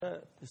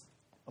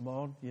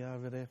on. Yeah,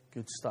 over there.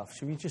 Good stuff.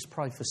 Should we just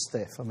pray for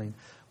Steph? I mean,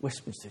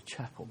 Westminster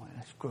Chapel, mate,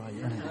 that's great,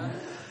 isn't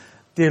it?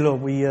 Dear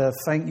Lord, we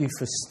thank you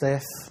for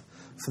Steph,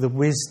 for the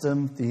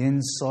wisdom, the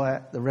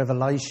insight, the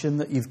revelation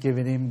that you've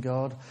given him,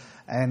 God.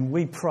 And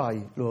we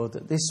pray, Lord,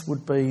 that this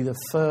would be the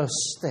first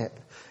step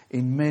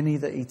in many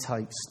that he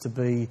takes to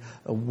be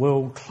a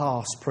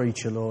world-class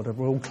preacher, Lord, a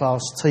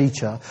world-class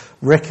teacher,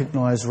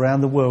 recognised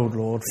around the world,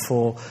 Lord,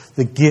 for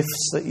the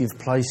gifts that you've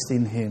placed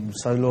in him.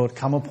 So, Lord,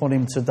 come upon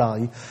him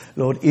today,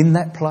 Lord, in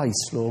that place,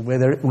 Lord, where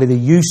they're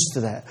used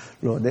to that,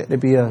 Lord, let there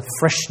be a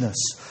freshness,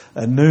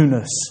 a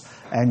newness,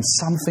 and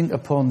something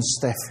upon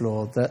Steph,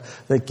 Lord,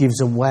 that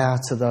gives a wow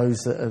to those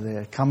that are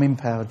there. Come in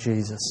power,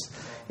 Jesus.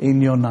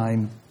 In your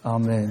name,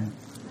 amen.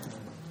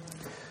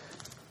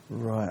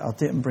 Right, I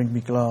didn't bring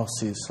me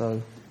glasses,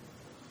 so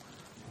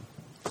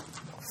I've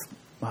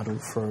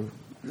muddled through.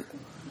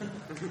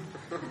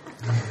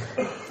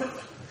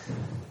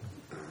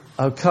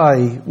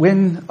 Okay,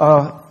 when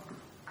I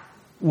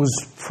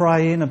was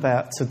praying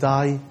about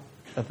today,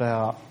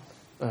 about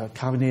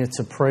coming here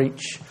to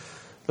preach,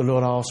 the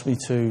Lord asked me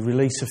to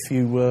release a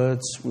few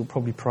words. We'll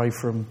probably pray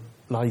for them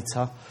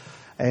later.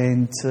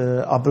 And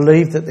I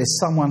believe that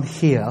there's someone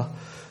here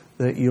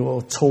that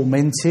you're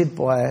tormented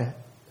by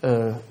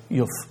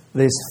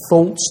there's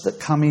thoughts that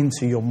come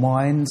into your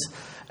mind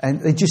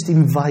and they just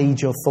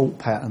invade your thought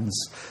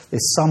patterns.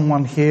 There's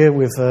someone here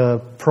with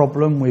a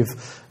problem with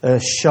a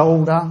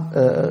shoulder,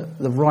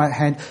 the right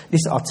hand.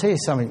 Listen, I'll tell you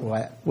something,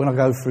 right, when I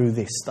go through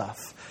this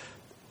stuff.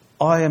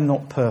 I am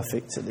not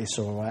perfect at this,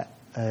 all right?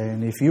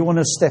 And if you want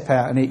to step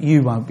out in it,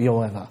 you won't be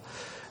either.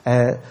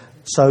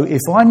 So if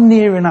I'm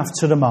near enough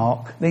to the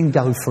mark, then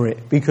go for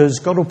it, because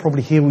God will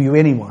probably heal you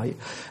anyway.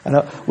 And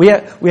we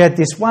had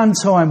this one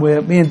time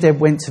where me and Deb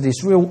went to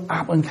this real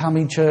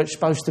up-and-coming church,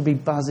 supposed to be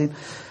buzzing,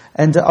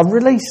 and I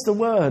released the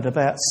word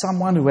about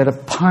someone who had a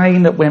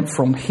pain that went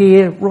from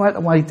here right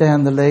the way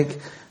down the leg.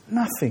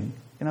 Nothing.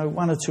 You know,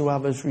 one or two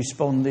others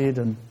responded,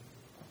 and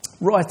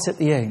right at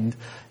the end,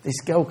 this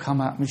girl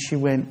come up and she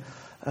went,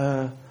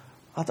 I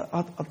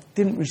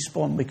didn't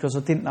respond because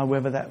I didn't know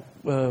whether that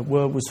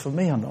word was for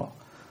me or not.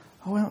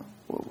 I went,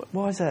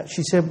 why is that?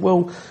 She said,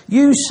 well,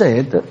 you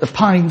said that the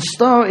pain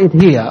started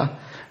here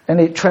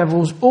and it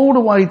travels all the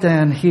way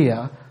down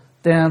here,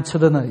 down to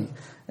the knee.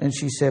 And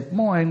she said,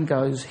 mine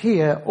goes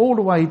here, all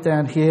the way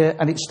down here,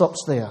 and it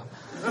stops there.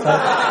 So, you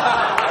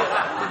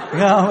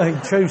know, I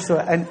mean, true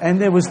story. And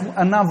there was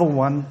another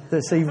one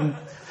that's even...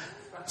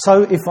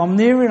 So if I'm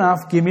near enough,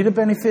 give me the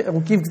benefit,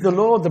 or give the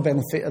Lord the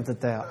benefit of the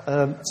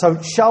doubt.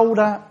 So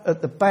shoulder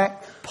at the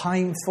back,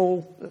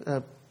 painful...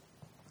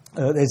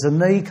 there's a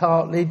knee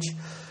cartilage.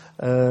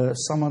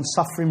 Someone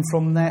suffering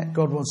from that.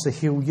 God wants to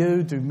heal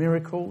you, do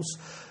miracles.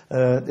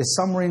 There's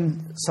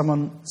someone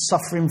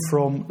suffering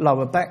from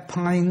lower back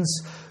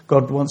pains.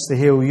 God wants to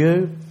heal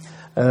you.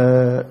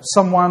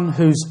 Someone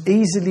who's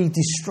easily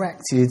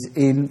distracted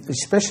in,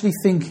 especially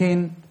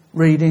thinking,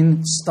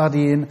 reading,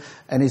 studying,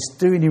 and is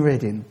doing your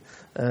reading.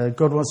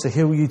 God wants to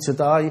heal you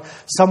today.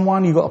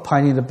 Someone, you've got a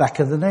pain in the back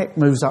of the neck,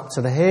 moves up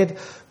to the head.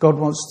 God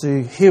wants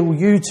to heal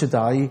you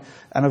today.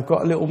 And I've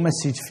got a little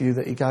message for you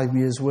that he gave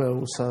me as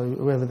well. So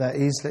whoever that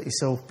is, let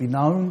yourself be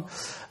known.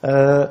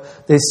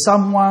 There's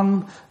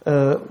someone,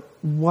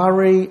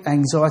 worry,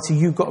 anxiety.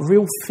 You've got a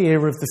real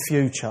fear of the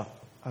future.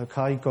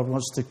 Okay, God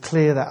wants to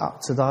clear that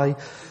up today.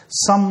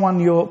 Someone,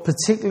 you're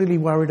particularly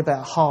worried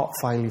about heart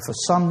failure for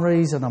some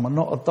reason. I'm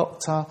not a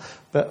doctor,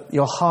 but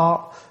your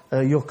heart...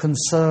 you're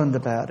concerned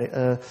about it,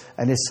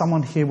 and there's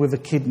someone here with a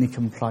kidney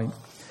complaint.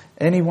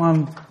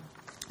 Anyone,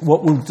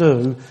 what we'll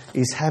do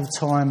is have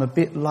time a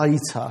bit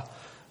later.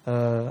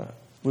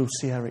 We'll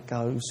see how it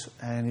goes,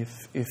 and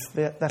if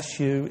that's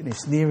you and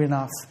it's near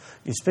enough,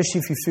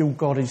 especially if you feel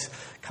God is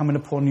coming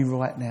upon you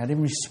right now,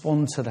 then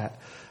respond to that.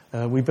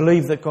 We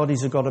believe that God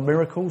is a God of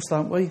miracles,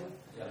 don't we?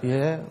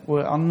 Yeah.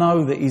 Well, I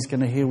know that he's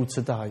going to heal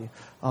today.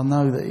 I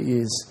know that he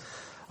is.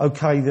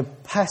 Okay, the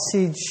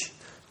passage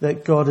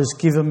that God has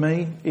given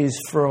me is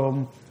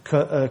from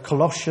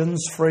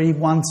Colossians 3,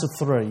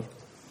 1-3.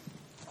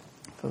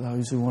 For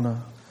those who want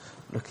to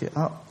look it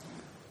up.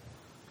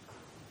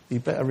 You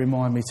better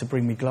remind me to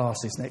bring me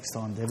glasses next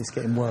time, Deb. It's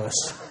getting worse.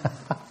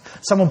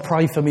 Someone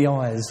pray for me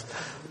eyes.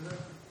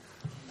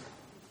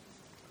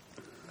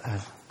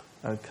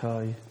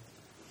 Okay.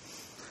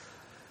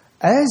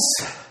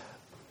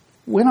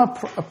 When I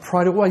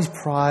pray, I always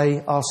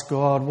pray, ask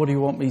God, what do you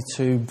want me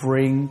to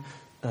bring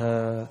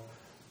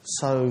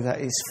so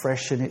that it's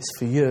fresh and it's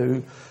for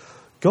you.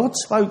 God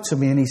spoke to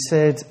me and he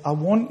said, I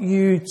want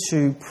you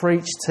to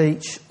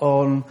teach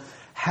on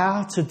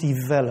how to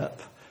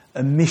develop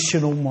a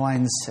missional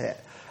mindset,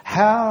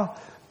 how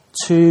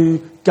to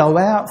go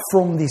out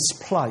from this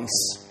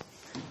place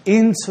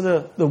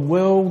into the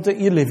world that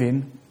you live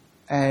in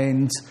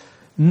and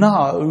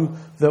know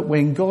that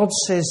when God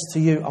says to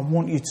you, I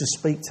want you to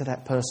speak to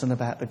that person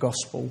about the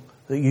gospel,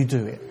 that you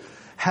do it.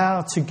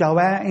 How to go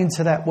out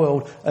into that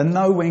world and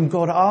know when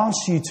God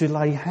asks you to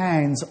lay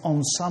hands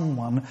on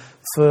someone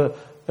for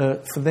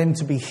them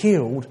to be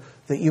healed,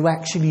 that you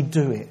actually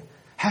do it.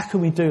 How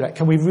can we do that?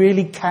 Can we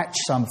really catch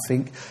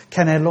something?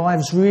 Can our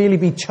lives really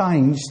be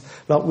changed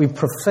like we've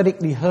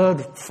prophetically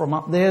heard from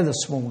up there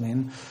this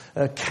morning?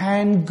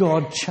 Can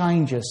God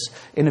change us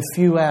in a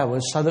few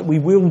hours so that we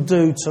will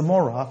do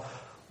tomorrow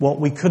what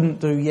we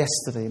couldn't do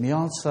yesterday? And the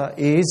answer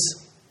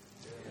is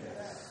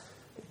yes.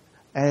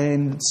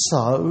 And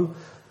so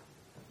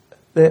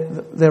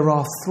there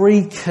are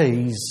three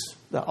keys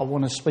that I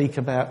want to speak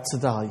about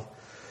today.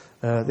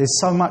 There's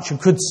so much I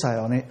could say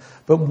on it,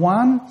 but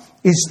one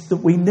is that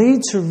we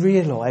need to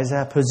realise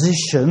our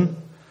position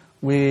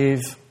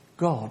with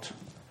God,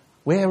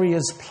 where He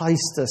has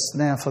placed us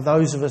now. For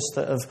those of us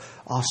that have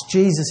asked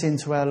Jesus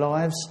into our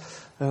lives,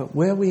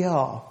 where we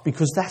are,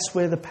 because that's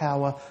where the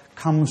power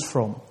comes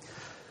from.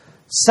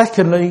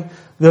 Secondly,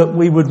 that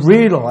we would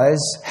realise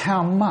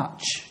how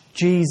much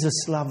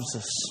Jesus loves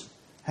us,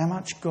 how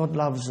much God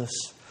loves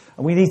us,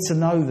 and we need to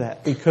know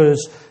that,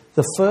 because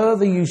the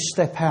further you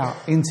step out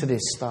into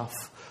this stuff,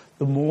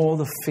 the more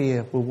the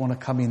fear will want to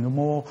come in, the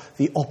more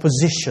the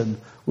opposition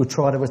will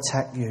try to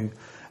attack you.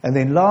 And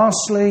then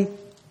lastly,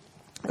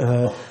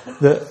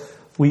 that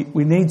we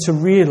need to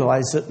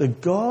realise that the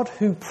God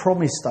who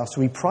promised us,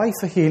 we pray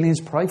for healings,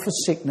 pray for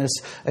sickness,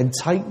 and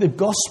take the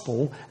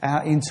gospel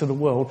out into the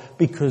world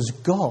because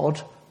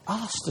God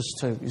asked us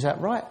to. Is that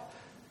right?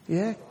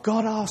 Yeah,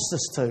 God asked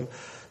us to.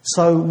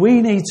 So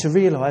we need to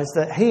realise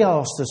that He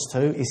asked us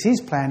to, it's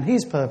His plan,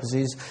 His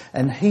purposes,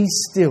 and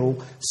He's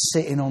still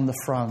sitting on the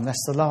throne.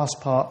 That's the last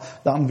part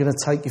that I'm going to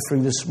take you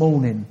through this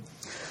morning.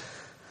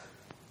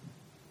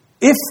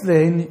 If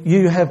then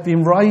you have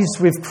been raised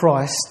with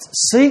Christ,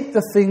 seek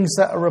the things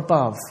that are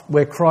above,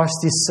 where Christ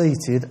is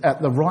seated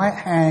at the right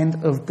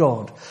hand of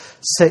God.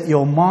 Set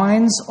your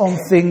minds on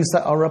things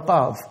that are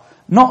above,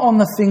 not on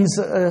the things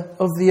that are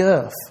of the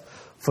earth.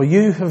 For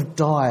you have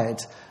died,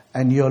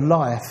 and your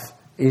life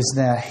is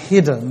now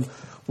hidden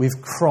with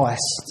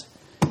Christ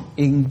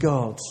in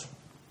God.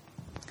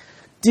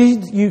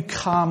 Did you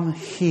come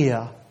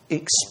here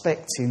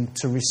expecting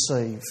to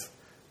receive?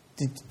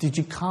 Did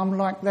you come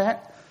like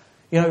that?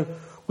 You know,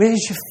 where's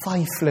your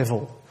faith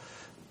level?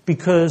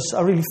 Because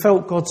I really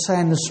felt God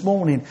saying this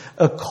morning,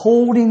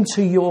 according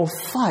to your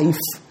faith,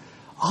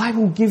 I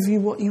will give you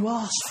what you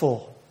ask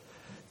for.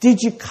 Did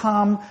you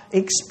come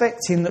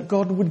expecting that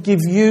God would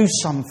give you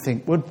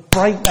something, would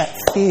break that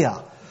fear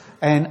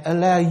and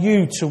allow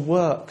you to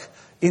work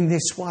in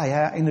this way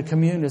out in the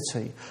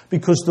community?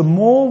 Because the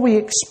more we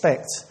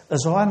expect,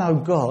 as I know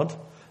God,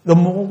 the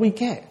more we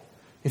get.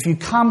 If you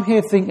come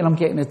here thinking I'm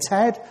getting a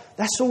tad,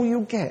 that's all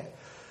you'll get.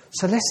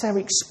 So let's have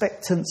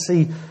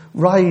expectancy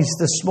raised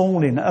this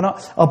morning. And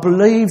I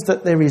believe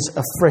that there is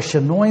a fresh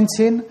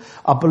anointing.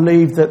 I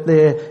believe that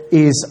there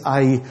is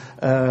a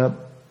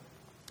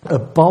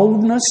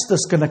boldness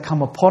that's going to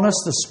come upon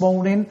us this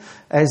morning.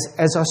 As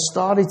I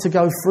started to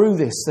go through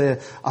this,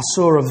 I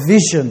saw a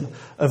vision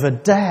of a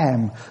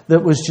dam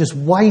that was just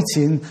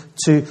waiting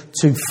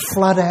to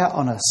flood out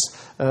on us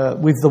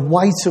with the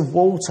weight of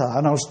water.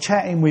 And I was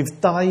chatting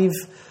with Dave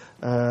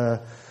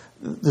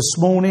this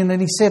morning, and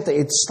he said that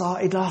it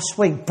started last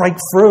week.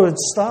 Breakthrough had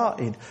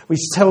started, which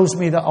tells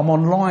me that I'm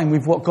online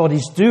with what God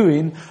is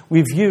doing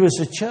with you as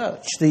a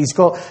church. That He's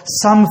got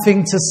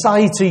something to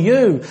say to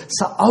you.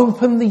 So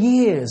open the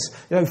ears.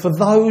 You know, for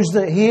those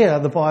that hear,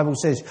 the Bible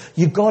says,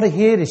 you've got to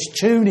hear this.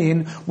 Tune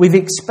in with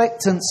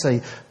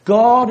expectancy.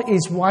 God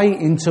is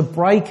waiting to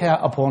break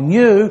out upon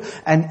you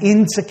and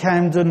into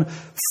Camden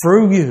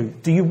through you.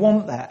 Do you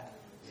want that?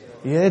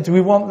 Yeah, do we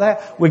want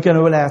that? We're going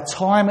to allow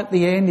time at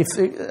the end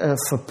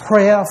for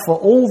prayer for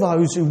all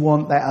those who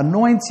want that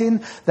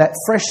anointing, that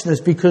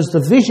freshness, because the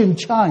vision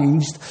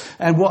changed.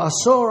 And what I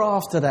saw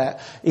after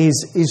that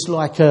is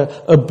like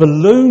a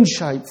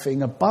balloon-shaped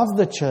thing above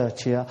the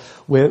church here,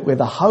 where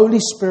the Holy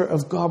Spirit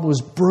of God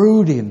was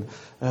brooding,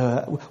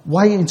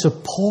 waiting to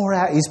pour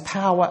out His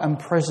power and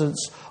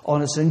presence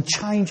on us and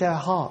change our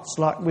hearts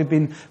like we've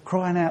been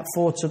crying out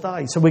for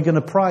today. So we're going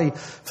to pray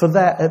for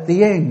that at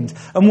the end.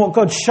 And what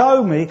God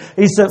showed me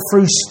is that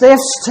through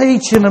Steph's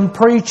teaching and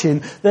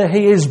preaching, that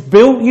He has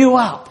built you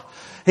up.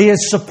 He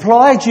has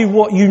supplied you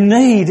what you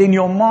need in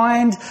your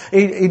mind,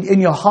 in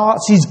your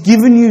hearts. He's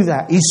given you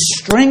that. He's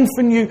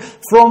strengthened you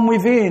from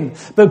within.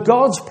 But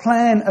God's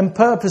plan and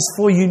purpose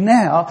for you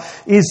now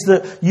is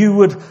that you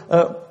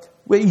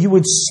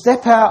would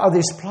step out of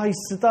this place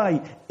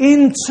today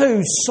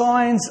into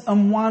signs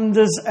and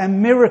wonders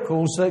and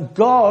miracles that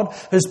God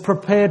has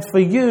prepared for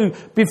you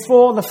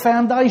before the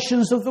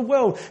foundations of the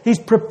world. He's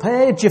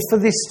prepared you for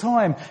this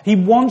time. He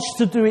wants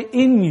to do it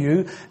in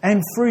you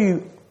and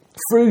through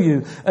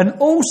you. And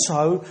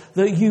also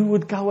that you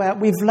would go out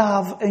with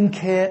love and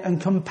care and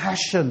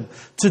compassion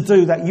to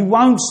do that. You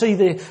won't see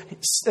the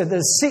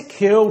sick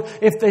healed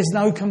if there's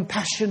no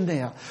compassion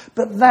there.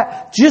 But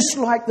that, just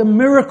like the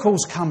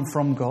miracles come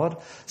from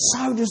God,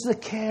 so does the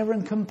care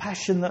and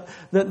compassion that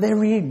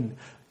they're in.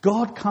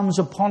 God comes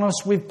upon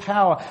us with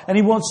power, and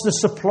He wants to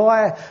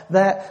supply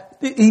that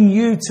in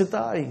you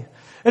today.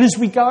 And as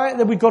we go out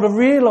there, we've got to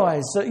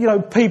realise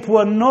that, people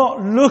are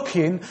not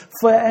looking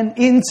for an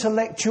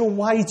intellectual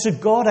way to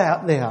God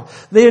out there.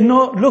 They're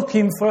not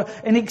looking for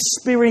an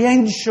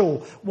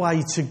experiential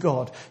way to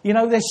God.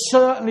 They're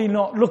certainly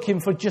not looking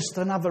for just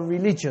another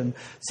religion.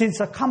 Since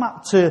I come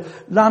up to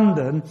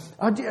London,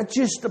 I'm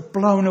just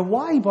blown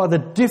away by the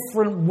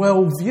different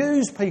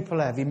worldviews people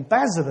have. In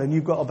Basildon,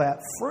 you've got about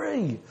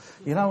 3.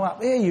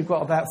 Up there, you've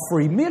got about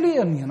 3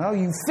 million.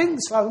 You think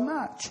so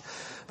much.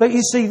 But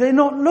you see, they're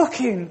not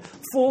looking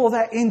for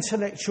that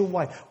intellectual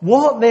way.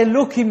 What they're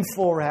looking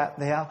for out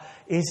there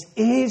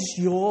is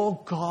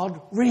your God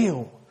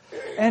real?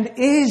 And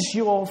is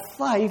your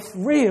faith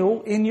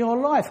real in your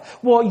life?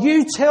 What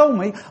you tell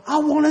me, I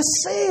want to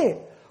see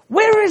it.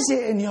 Where is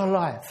it in your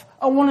life?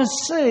 I want to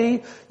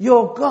see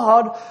your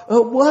God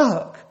at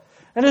work.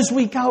 And as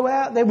we go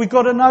out there, we've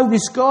got to know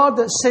this God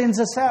that sends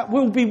us out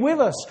will be with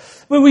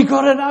us. But we've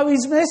got to know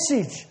His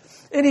message.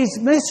 And His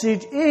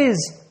message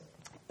is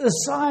the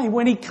same.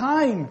 When He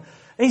came,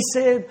 He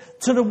said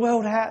to the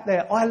world out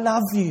there, I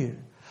love you.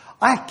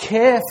 I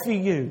care for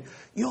you.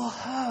 You're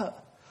hurt.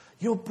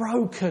 You're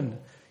broken.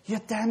 You're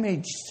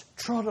damaged,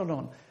 trodden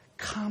on.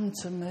 Come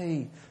to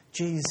me.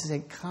 Jesus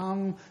said,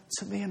 come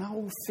to me and I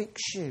will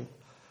fix you.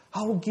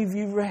 I will give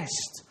you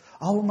rest.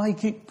 I will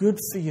make it good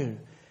for you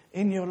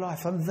in your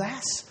life. And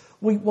that's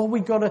what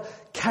we've got to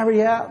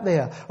carry out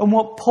there. And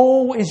what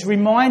Paul is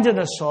reminding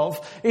us of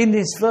in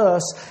this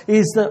verse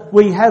is that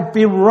we have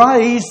been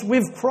raised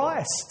with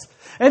Christ.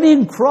 And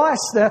in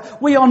Christ there,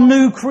 we are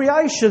new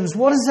creations.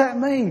 What does that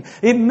mean?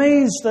 It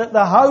means that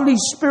the Holy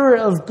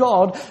Spirit of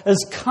God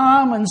has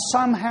come and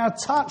somehow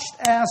touched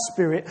our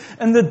spirit.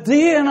 And the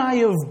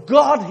DNA of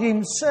God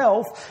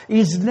Himself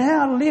is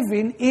now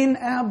living in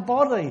our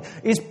body.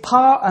 Is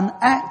part and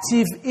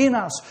active in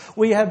us.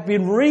 We have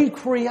been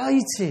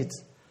recreated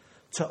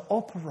to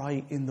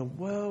operate in the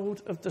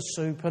world of the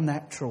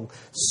supernatural,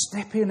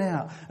 stepping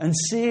out and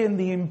seeing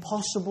the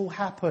impossible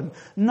happen.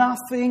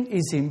 Nothing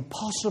is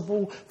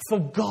impossible for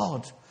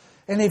God.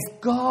 And if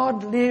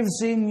God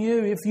lives in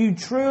you, if you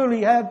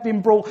truly have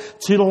been brought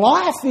to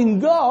life in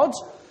God,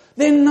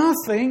 then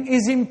nothing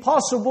is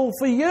impossible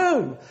for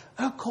you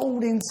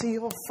according to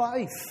your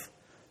faith.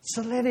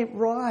 So let it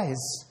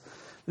rise.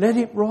 Let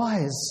it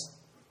rise.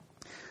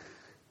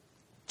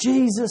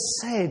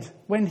 Jesus said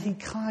when He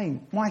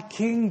came, my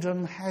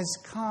kingdom has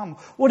come.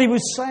 What He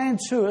was saying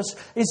to us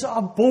is,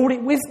 I brought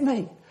it with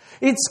me.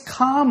 It's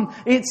come.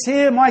 It's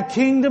here. My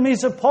kingdom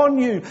is upon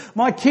you.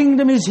 My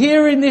kingdom is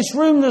here in this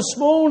room this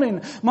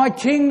morning. My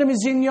kingdom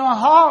is in your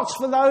hearts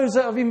for those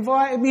that have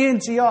invited me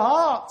into your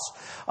hearts.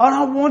 And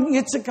I want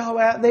you to go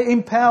out there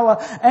in power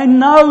and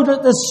know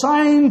that the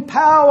same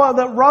power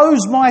that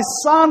rose my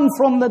son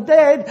from the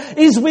dead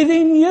is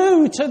within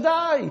you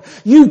today.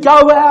 You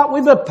go out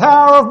with the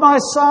power of my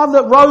son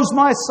that rose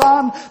my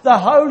son, the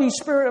Holy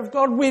Spirit of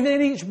God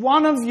within each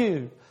one of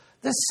you.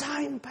 The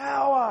same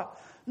power,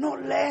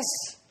 not less.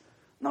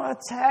 Not a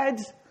tad.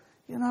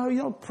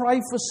 You'll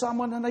pray for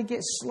someone and they get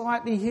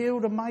slightly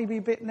healed and maybe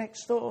a bit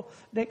next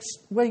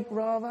week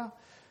rather.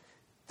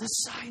 The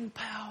same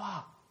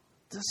power.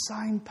 The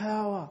same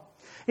power.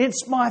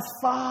 It's my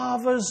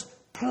Father's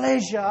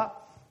pleasure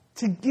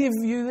to give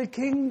you the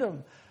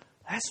kingdom.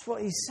 That's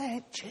what He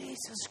said.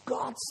 Jesus,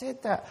 God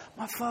said that.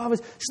 My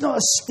Father's, it's not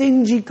a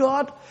stingy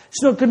God.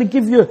 It's not going to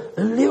give you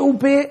a little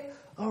bit.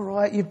 All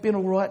right, you've been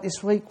all right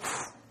this week.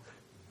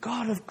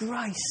 God of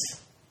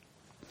grace.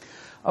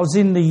 I was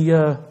in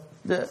the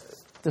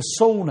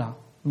sauna,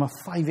 my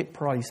favourite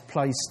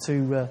place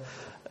to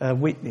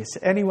witness.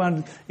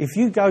 Anyone, if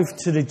you go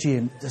to the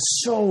gym, the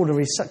sauna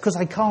is because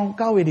they can't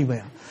go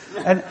anywhere,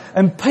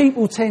 and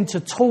people tend to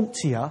talk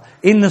to you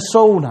in the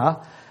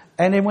sauna,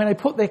 and then when they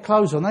put their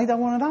clothes on, they don't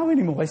want to know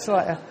anymore. It's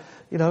like,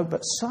 but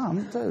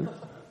some do.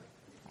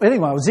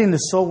 Anyway, I was in the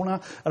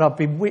sauna and I've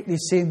been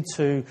witnessing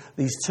to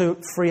these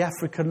 3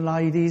 African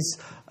ladies.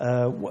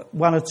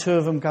 One or two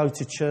of them go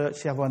to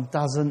church, the other one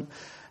doesn't.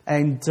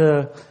 And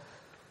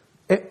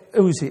it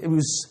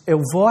was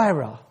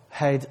Elvira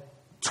had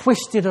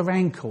twisted her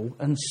ankle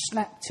and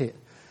snapped it.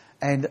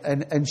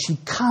 And she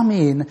come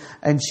in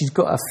and she's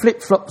got her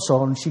flip-flops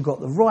on. She got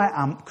the right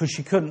ump because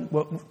she couldn't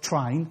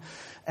train.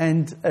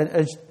 And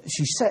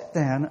she sat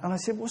down and I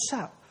said, what's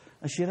up?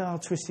 And she said, I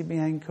twisted my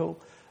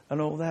ankle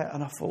and all that.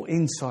 And I thought,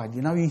 inside,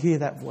 you hear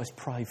that voice,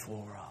 pray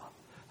for her.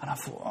 And I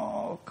thought,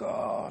 oh,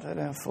 God.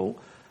 And I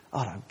thought,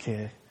 I don't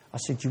care. I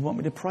said, do you want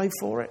me to pray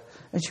for it?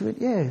 And she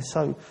went, yeah.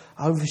 So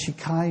over she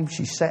came,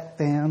 she sat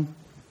down,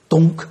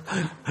 donk,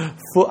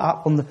 foot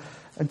up on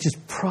and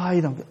just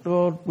prayed. I'm like,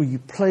 Lord, will you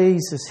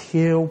please just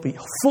heal,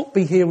 foot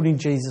be healed in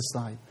Jesus'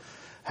 name.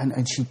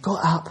 And she got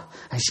up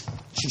and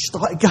she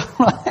started going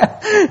like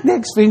that.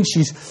 Next thing,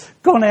 she's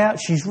gone out,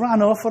 she's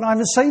run off, and I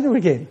haven't seen her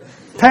again.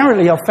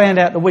 Apparently, I found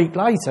out a week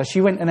later, she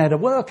went and had a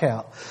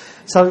workout.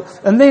 So,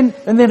 and then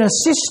her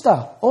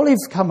sister, Olive,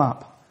 come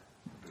up.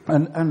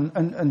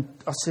 And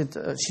I said,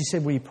 she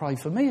said, will you pray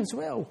for me as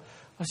well?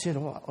 I said,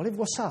 all right, Olive,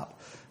 what's up?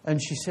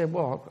 And she said,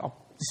 well,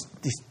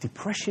 this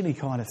depression-y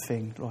kind of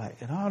thing, like,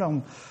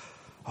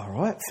 All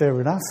right,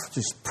 fair enough.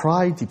 Just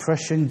pray,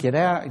 depression, get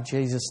out in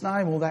Jesus'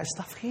 name, all that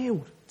stuff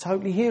healed,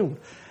 totally healed.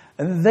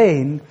 And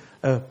then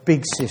a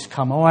big sis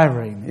come,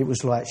 Irene. It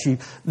was like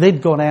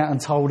they'd gone out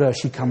and told her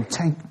she'd come,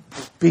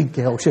 big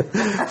girl, she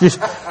just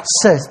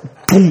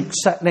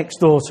sat next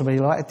door to me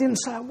like, it didn't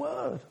say a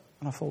word.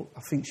 And I thought,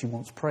 I think she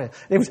wants prayer.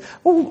 It was,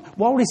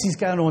 while this is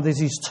going on, there's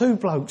these two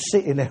blokes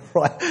sitting there,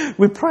 right?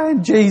 We're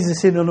praying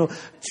Jesus in and all,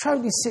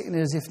 totally sitting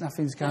there as if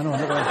nothing's going on.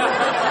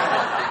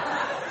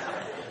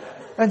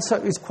 And so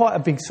it's quite a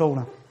big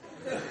sauna.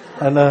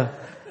 And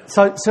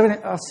so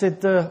I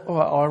said, all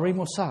right, Irene,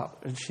 what's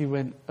up? And she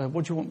went,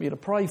 what do you want me to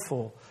pray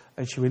for?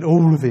 And she went,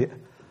 all of it.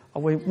 I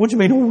went, what do you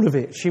mean all of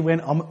it? She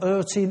went, I'm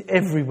hurting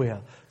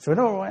everywhere. So I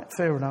went, all right,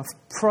 fair enough.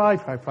 Pray.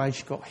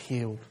 She got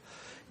healed.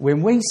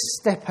 When we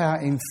step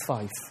out in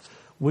faith,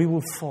 we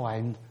will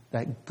find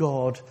that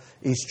God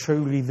is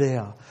truly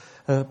there.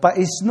 But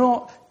it's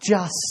not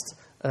just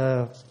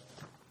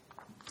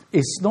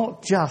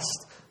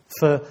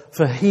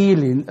for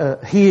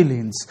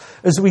healings.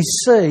 As we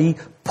see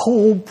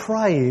Paul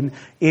praying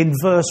in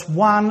verse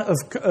 1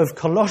 of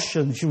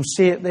Colossians, you'll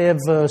see it there,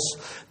 verse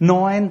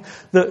 9,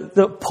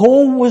 that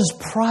Paul was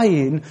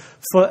praying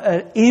for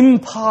an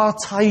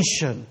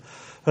impartation,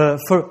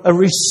 for a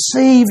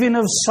receiving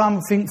of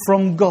something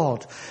from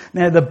God.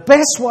 Now, the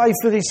best way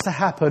for this to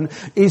happen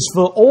is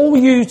for all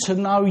you to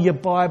know your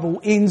Bible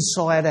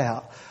inside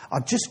out.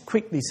 I'll just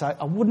quickly say,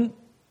 I wouldn't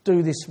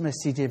do this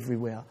message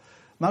everywhere.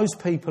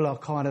 Most people are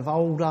kind of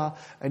older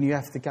and you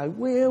have to go,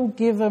 we'll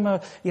give them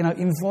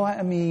invite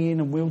them in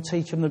and we'll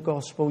teach them the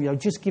gospel.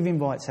 Just give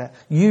invites out.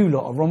 You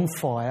lot are on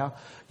fire.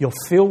 You're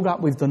filled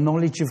up with the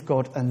knowledge of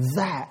God, and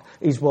that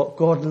is what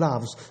God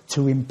loves,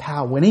 to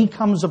empower. When He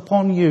comes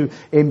upon you,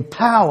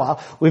 empower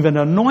with an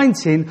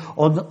anointing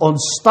on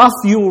stuff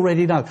you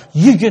already know.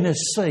 You're going to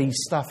see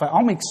stuff.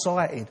 I'm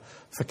excited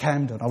for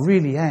Camden. I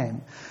really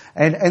am.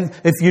 And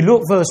if you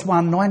look verse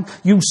 1:9,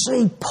 you'll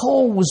see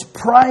Paul was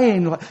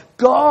praying like,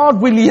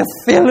 God, will you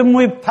fill him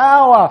with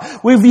power?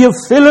 Will you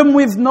fill him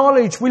with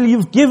knowledge? Will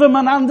you give him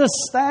an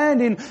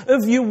understanding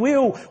of your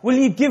will? Will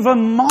you give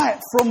him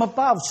might from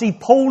above? See,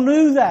 Paul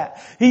knew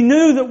that. He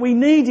knew that we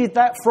needed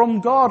that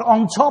from God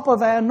on top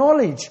of our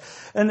knowledge.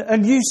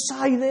 And you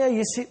say there,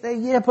 you sit there,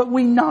 yeah, but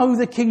we know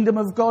the kingdom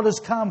of God has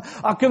come.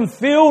 I can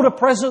feel the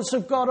presence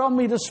of God on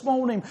me this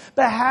morning.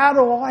 But how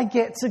do I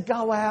get to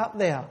go out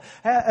there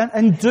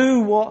and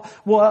do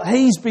what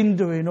he's been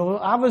doing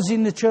or others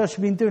in the church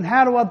have been doing?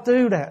 How do I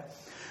do that?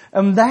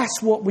 And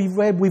that's what we've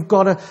read. We've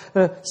got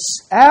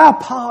our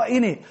part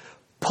in it.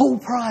 Paul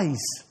prays.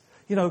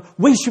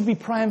 We should be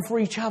praying for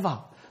each other,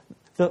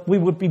 that we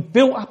would be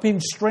built up in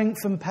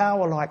strength and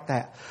power like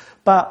that.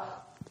 But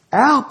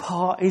our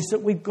part is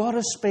that we've got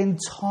to spend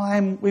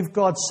time with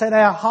God, set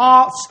our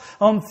hearts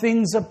on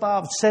things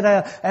above, set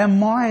our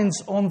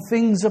minds on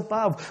things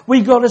above.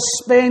 We've got to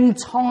spend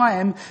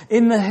time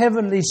in the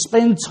heavenlies,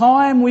 spend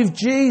time with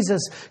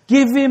Jesus,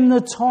 give Him the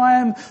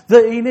time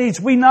that He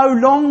needs. We no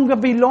longer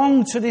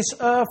belong to this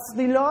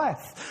earthly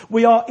life.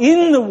 We are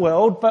in the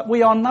world, but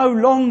we are no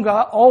longer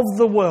of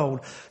the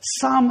world.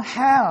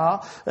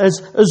 Somehow,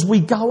 as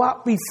we go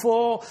up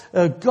before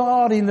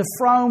God in the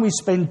throne, we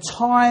spend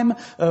time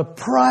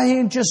praying,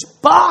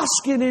 just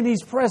basking in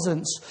His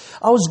presence.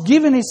 I was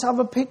given this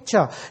other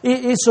picture.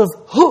 It's of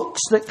hooks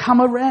that come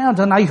around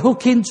and they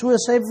hook into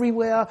us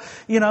everywhere.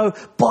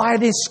 Buy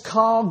this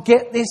car,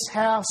 get this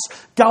house,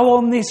 go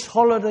on this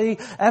holiday,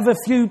 have a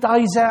few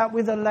days out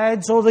with the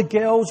lads or the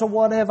girls or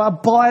whatever,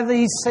 buy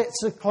these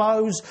sets of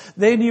clothes,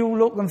 then you'll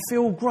look and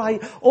feel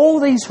great.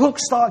 All these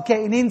hooks start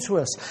getting into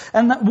us.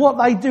 And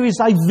what they do is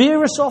they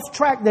veer us off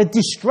track. They're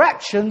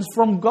distractions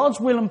from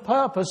God's will and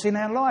purpose in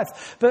our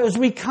life. But as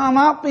we come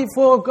up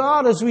before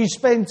God, as we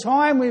spend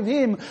time with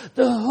Him,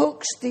 the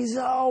hooks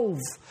dissolve.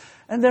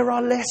 And there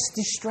are less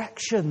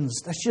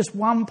distractions. That's just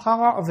one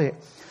part of it.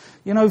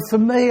 For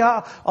me,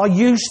 I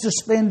used to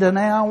spend an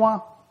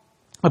hour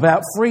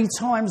about 3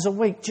 times a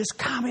week just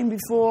coming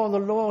before the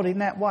Lord in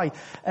that way.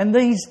 And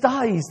these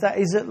days, that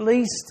is at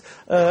least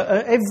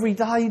every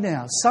day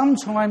now.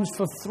 Sometimes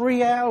for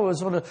 3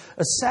 hours on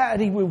a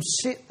Saturday, we'll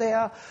sit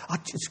there.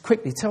 I'll just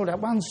quickly tell that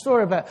one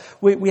story about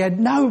we had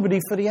nobody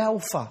for the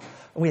Alpha.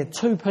 We had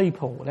 2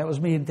 people. That was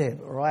me and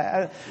Deb, all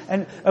right?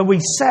 And we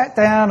sat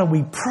down and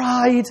we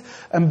prayed.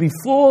 And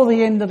before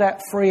the end of that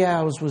 3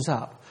 hours was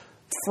up,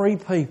 3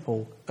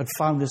 people had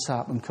phoned us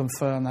up and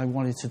confirmed they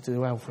wanted to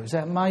do Alpha. Is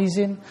that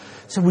amazing?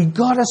 So we've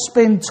got to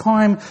spend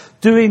time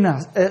doing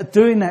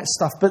that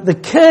stuff. But the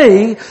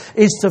key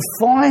is to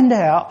find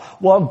out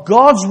what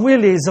God's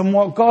will is and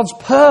what God's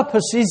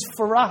purpose is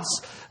for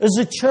us as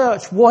a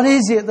church. What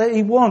is it that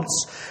He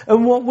wants?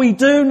 And what we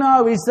do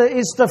know is that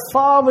it's the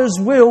Father's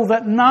will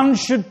that none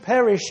should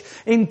perish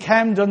in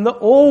Camden, that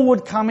all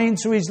would come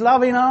into His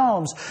loving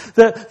arms.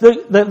 That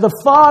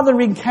the Father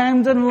in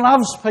Camden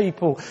loves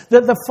people.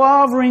 That the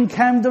Father in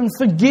Camden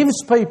forgives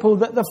forgives people,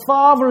 that the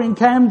Father in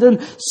Camden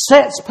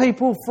sets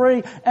people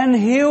free and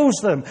heals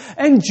them.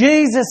 And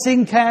Jesus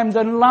in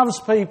Camden loves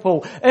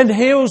people and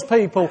heals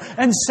people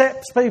and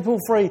sets people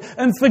free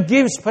and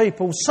forgives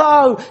people.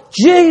 So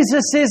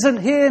Jesus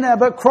isn't here now,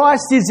 but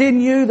Christ is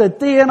in you. The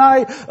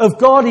DNA of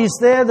God is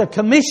there. The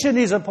commission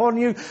is upon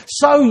you.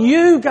 So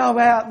you go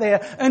out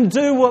there and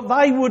do what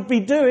they would be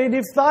doing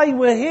if they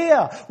were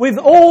here, with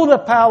all the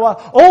power,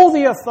 all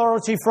the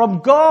authority from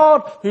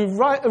God who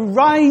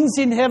reigns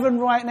in heaven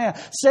right now.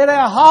 Set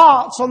our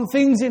hearts on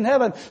things in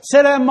heaven.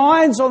 Set our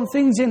minds on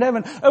things in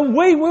heaven. And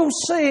we will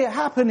see it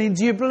happening.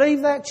 Do you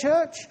believe that,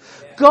 church?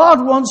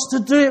 God wants to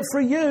do it for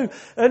you,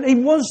 and He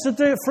wants to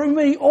do it through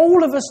me.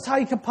 All of us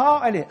take a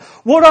part in it.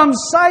 What I'm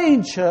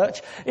saying,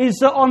 church, is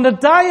that on the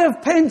day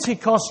of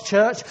Pentecost,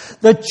 church,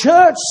 the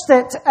church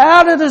stepped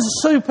out of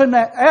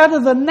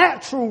the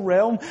natural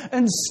realm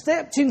and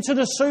stepped into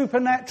the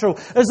supernatural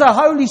as the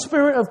Holy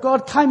Spirit of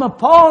God came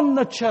upon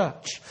the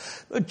church.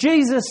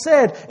 Jesus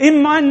said,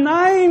 in my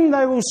name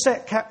they will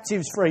set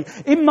captives free.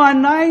 In my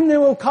name they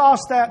will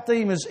cast out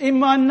demons. In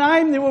my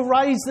name they will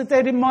raise the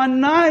dead. In my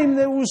name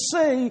they will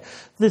see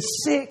the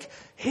sick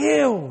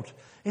healed.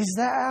 Is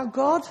that our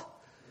God?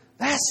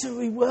 That's who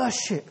we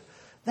worship.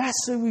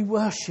 That's who we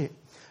worship.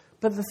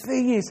 But the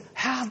thing is,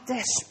 how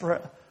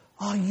desperate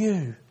are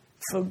you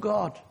for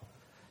God?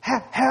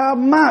 How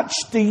much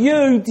do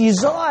you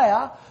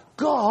desire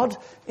God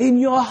in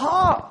your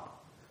heart?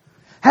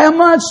 How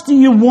much do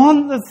you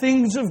want the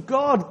things of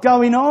God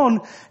going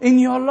on in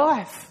your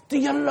life? Do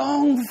you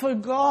long for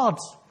God?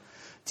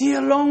 Do you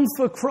long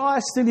for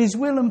Christ and His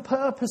will and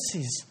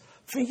purposes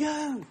for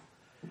you?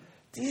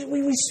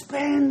 We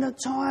spend the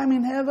time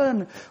in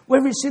heaven,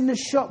 whether it's in the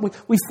shop.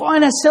 We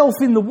find ourselves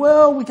in the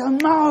world. We go,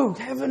 no,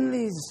 heaven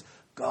is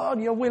God,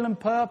 your will and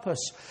purpose.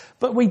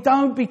 But we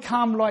don't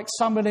become like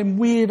some of them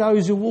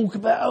weirdos who walk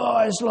about, oh,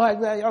 it's like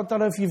that. I don't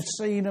know if you've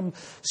seen them,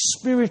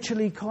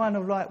 spiritually kind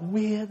of like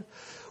weird.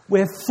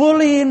 We're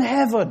fully in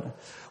heaven.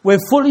 We're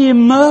fully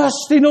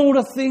immersed in all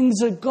the things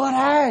that God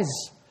has.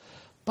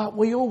 But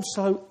we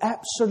also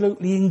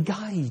absolutely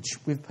engage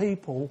with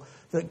people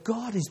that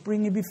God is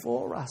bringing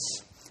before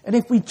us. And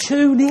if we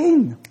tune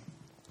in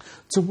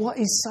to what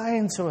He's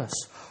saying to us,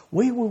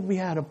 we will be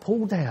able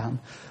to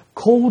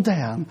call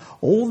down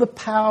all the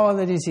power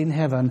that is in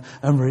heaven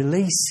and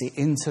release it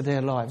into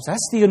their lives.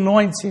 That's the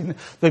anointing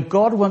that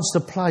God wants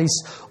to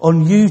place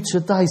on you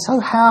today.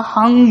 So how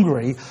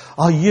hungry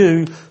are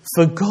you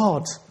for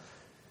God?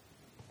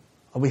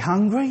 Are we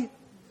hungry?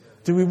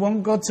 Do we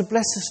want God to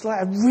bless us?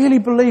 I really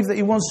believe that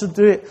He wants to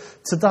do it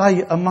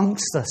today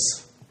amongst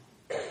us.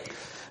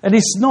 And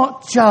it's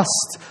not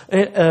just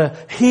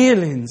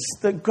healings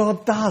that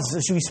God does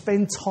as we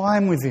spend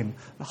time with Him.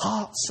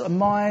 Hearts and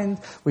mind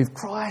with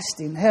Christ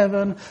in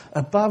heaven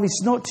above.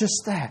 It's not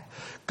just that.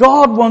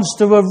 God wants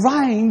to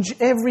arrange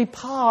every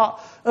part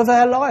of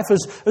our life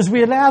as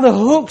we allow the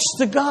hooks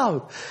to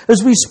go.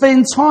 As we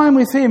spend time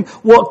with Him,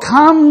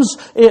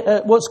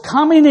 what's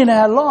coming in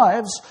our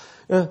lives,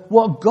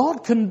 what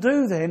God can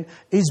do then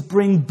is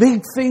bring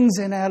big things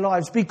in our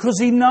lives, because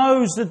He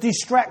knows the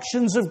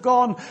distractions have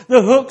gone,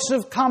 the hooks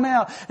have come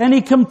out, and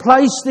He can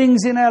place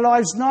things in our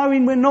lives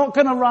knowing we're not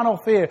going to run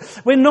off here,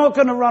 we're not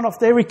going to run off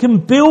there. He can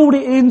build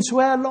it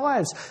into our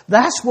lives.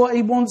 That's what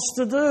He wants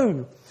to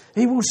do.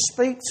 He will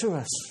speak to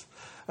us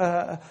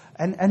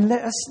and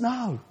let us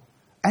know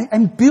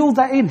and build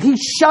that in. He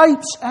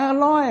shapes our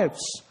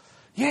lives.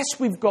 Yes,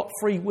 we've got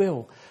free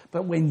will.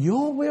 But when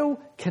your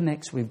will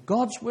connects with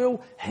God's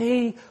will,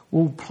 He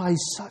will place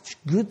such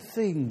good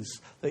things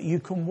that you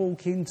can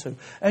walk into.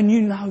 And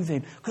you know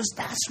then, because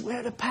that's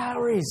where the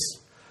power is.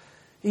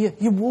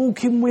 You're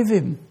walking with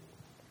Him.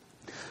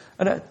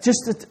 And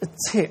just a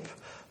tip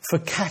for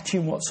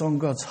catching what's on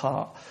God's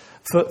heart.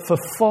 For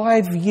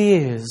 5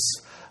 years,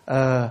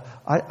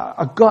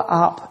 I got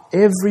up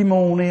every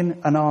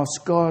morning and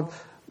asked God,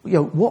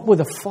 what were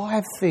the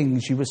 5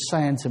 things you were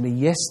saying to me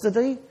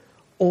yesterday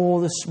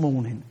or this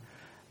morning?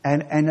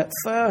 And at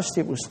first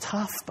it was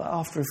tough, but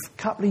after a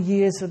couple of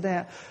years of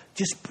that,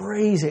 just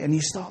breathe it and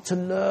you start to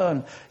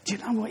learn. Do you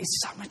know what?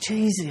 It's so much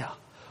easier.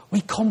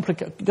 We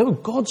complicate.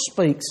 God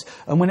speaks,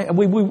 and when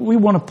we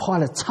want to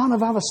pile a ton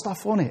of other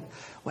stuff on it.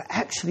 Well,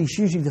 actually, it's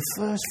usually the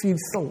first few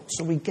thoughts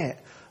that we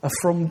get are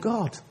from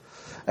God.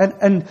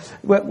 And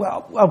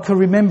I can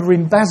remember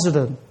in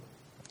Basildon,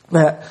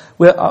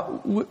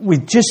 we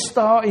just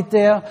started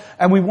there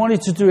and we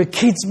wanted to do a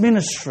kids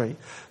ministry.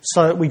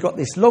 So we got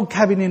this log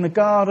cabin in the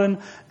garden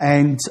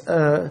and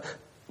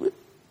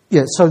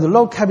so the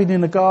log cabin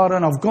in the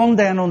garden, I've gone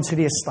down onto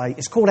the estate.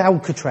 It's called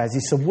Alcatraz.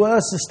 It's the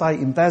worst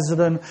estate in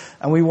Basildon,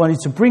 and we wanted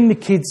to bring the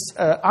kids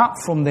up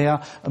from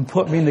there and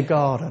put them in the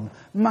garden.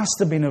 Must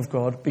have been of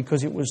God,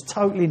 because it was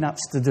totally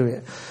nuts to do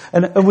it.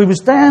 And we was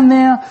down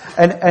there,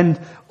 and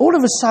all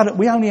of a sudden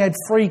we only had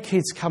 3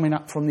 kids coming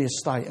up from the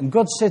estate. And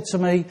God said to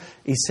me,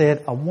 He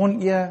said, I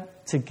want you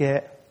to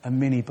get a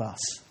minibus.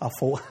 I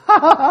thought,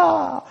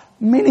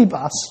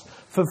 minibus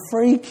for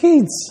 3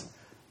 kids.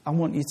 I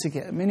want you to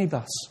get a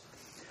minibus.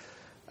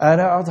 And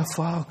I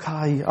thought,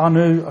 okay, I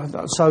knew.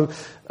 So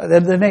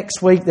the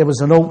next week there was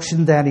an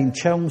auction down in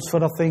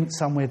Chelmsford, I think,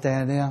 somewhere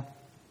down there.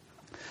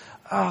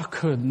 I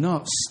could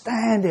not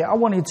stand it. I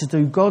wanted to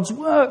do God's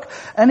work.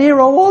 And here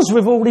I was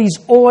with all these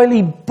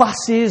oily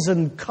buses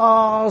and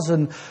cars.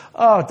 And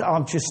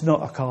I'm just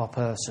not a car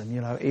person,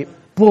 you know. It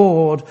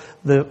bored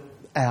the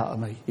out of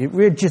me. It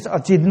really I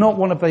did not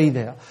want to be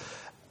there.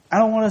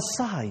 And I want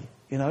to say,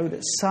 you know,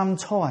 that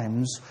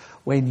sometimes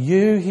when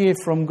you hear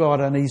from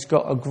God and He's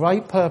got a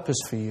great purpose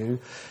for you,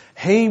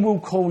 He will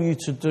call you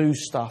to do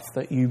stuff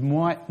that you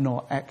might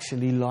not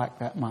actually like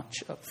that much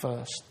at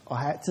first.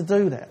 I had to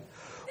do that.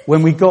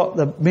 When we got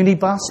the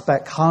minibus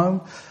back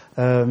home,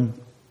 I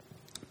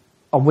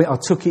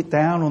took it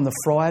down on the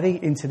Friday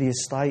into the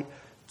estate.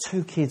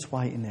 2 kids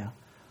waiting there.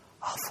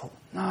 I thought,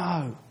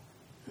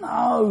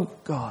 no,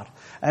 God.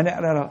 And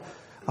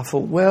I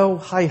thought, well,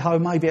 hey-ho,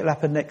 maybe it'll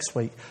happen next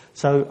week.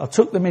 So I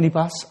took the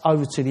minibus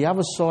over to the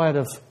other side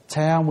of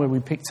town where we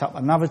picked up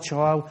another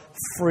child,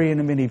 3 in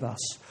a minibus.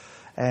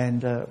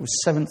 And it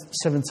was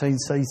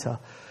 17-seater.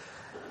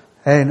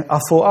 And I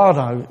thought,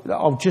 no,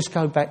 I'll just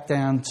go back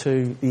down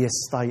to the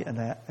estate and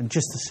that, and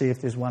just to see if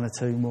there's 1 or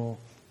 2 more.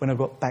 When I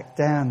got back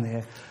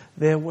down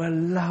there were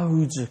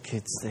loads of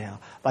kids there.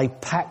 They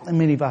packed the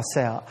minibus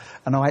out,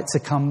 and I had to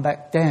come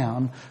back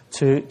down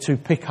to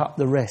pick up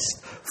the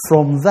rest.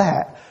 From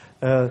that,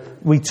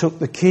 we took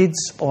the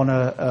kids on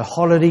a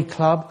holiday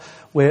club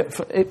where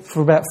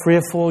for about 3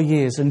 or 4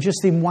 years. And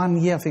just in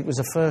 1 year, I think it was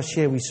the first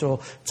year, we saw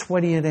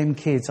 20 of them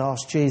kids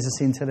ask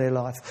Jesus into their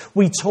life.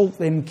 We taught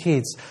them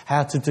kids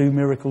how to do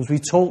miracles. We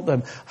taught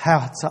them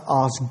how to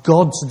ask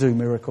God to do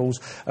miracles.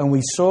 And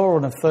we saw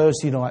on a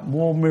Thursday night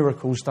more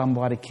miracles done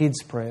by the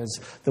kids' prayers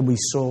than we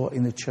saw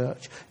in the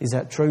church. Is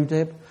that true,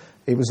 Deb?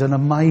 It was an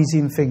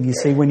amazing thing. You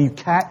see, when you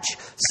catch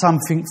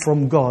something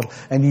from God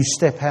and you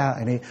step out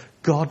in it,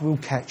 God will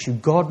catch you.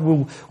 God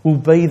will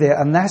be there.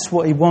 And that's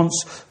what He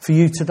wants for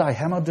you today.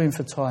 How am I doing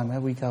for time? How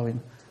are we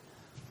going?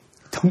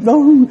 Don't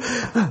know.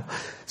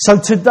 So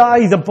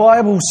today the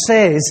Bible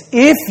says,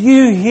 if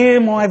you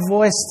hear my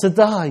voice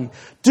today,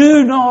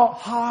 do not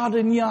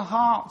harden your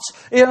hearts.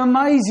 It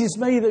amazes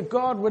me that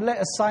God would let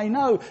us say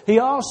no. He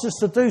asks us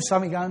to do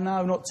something, go,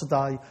 no, not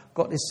today.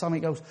 Got this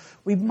something else.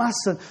 We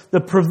mustn't.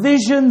 The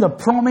provision, the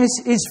promise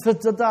is for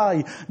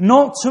today,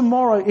 not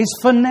tomorrow. It's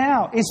for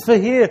now. It's for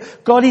here.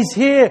 God is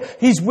here.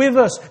 He's with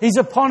us. He's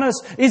upon us.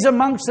 He's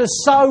amongst us.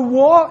 So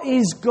what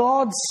is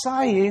God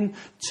saying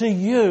to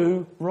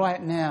you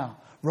right now?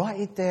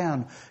 Write it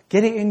down.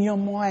 Get it in your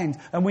mind.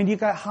 And when you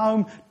go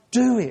home,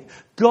 do it.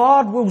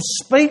 God will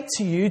speak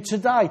to you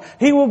today.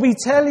 He will be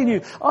telling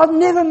you, I've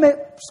never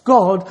met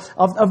God.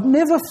 I've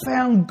never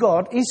found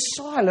God is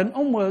silent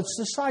on words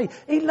to say.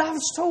 He loves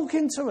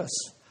talking to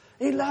us.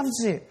 He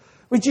loves it.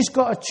 We just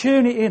got to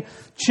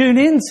tune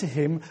into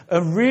Him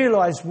and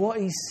realise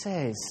what He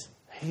says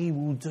He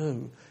will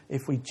do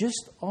if we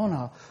just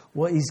honour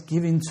what He's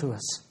giving to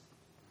us.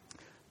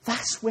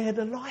 That's where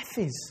the life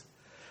is.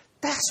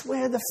 That's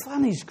where the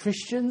fun is,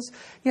 Christians.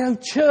 You know,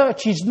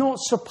 church is not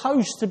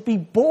supposed to be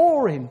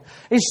boring.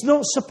 It's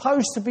not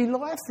supposed to be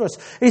lifeless.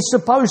 It's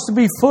supposed to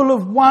be full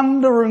of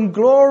wonder and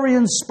glory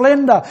and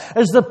splendour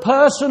as the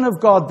person of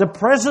God, the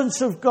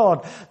presence of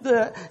God,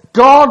 the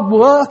God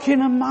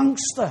working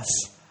amongst us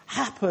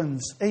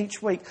happens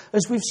each week.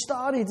 As we've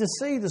started to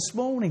see this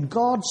morning,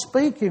 God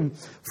speaking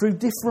through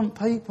different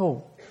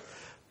people.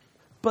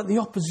 But the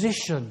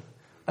opposition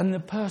and the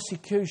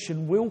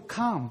persecution will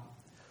come.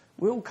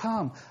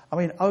 I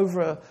mean,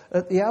 over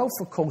at the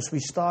Alpha course, we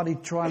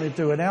started trying to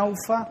do an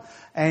Alpha,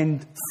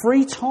 and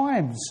 3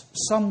 times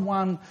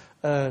someone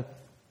tried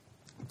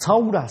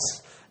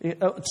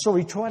to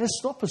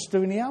stop us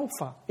doing the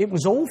Alpha. It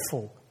was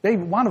awful.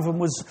 One of them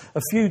was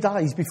a few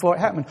days before it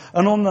happened,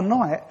 and on the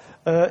night,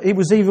 it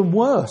was even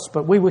worse,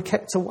 but we were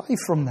kept away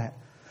from that.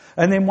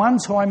 And then one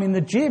time in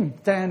the gym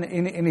down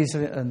in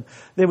Islington,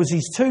 there was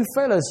these 2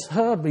 fellas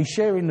heard me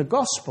sharing the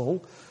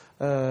gospel,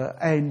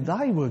 and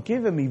they were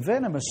giving me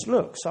venomous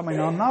looks. I mean,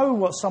 I know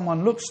what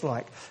someone looks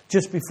like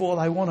just before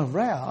they want to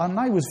row. And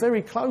they was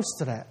very close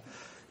to that,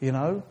 you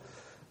know.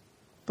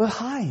 But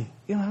hey,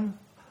 you know,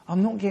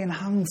 I'm not getting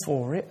hung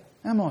for it,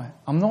 am I?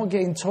 I'm not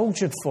getting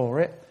tortured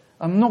for it.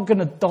 I'm not going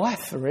to die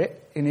for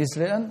it in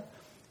Islington.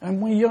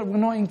 And we're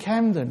not in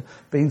Camden.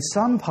 But in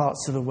some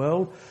parts of the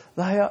world,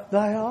 they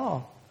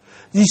are.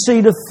 You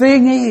see, the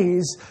thing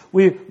is,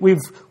 we're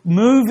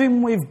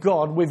moving with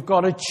God. We've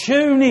got to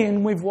tune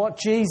in with what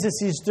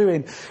Jesus is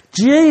doing.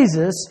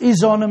 Jesus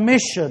is on a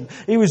mission.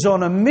 He was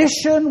on a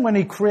mission when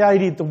He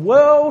created the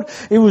world.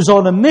 He was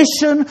on a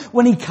mission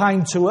when He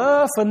came to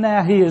earth, and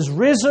now He is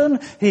risen.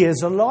 He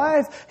is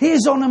alive. He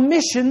is on a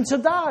mission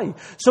today.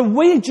 So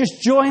we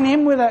just join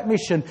in with that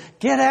mission.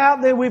 Get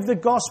out there with the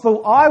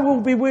gospel. I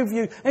will be with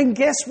you. And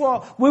guess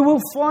what? We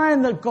will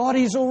find that God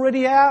is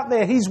already out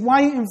there. He's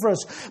waiting for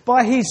us.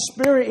 By His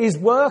Spirit is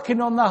working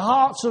on the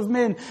hearts of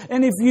men.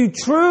 And if you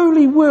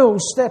truly will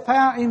step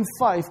out in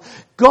faith,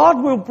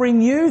 God will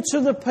bring you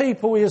to the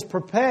people He has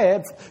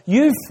prepared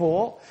you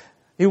for.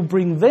 He'll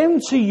bring them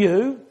to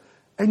you,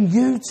 And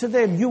you to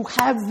them, you'll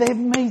have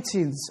them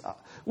meetings.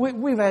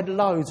 We've had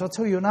loads. I'll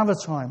tell you another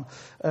time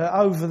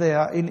over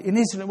there in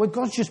Israel where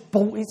God's just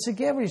brought it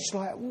together. It's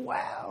like,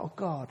 wow,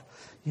 God,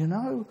 you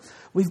know,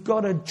 we've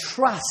got to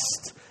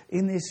trust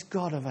in this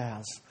God of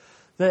ours.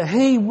 That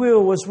He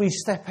will, as we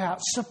step out,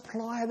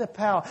 supply the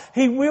power.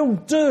 He will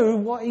do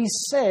what He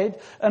said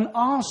and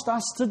asked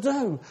us to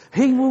do.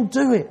 He will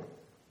do it.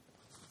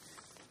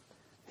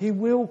 He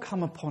will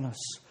come upon us.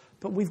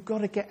 But we've got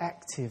to get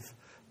active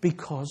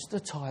because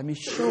the time is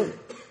short.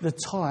 The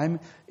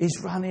time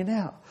is running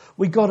out.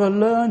 We've got to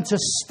learn to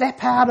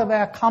step out of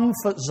our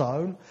comfort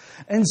zone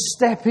and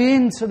step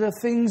into the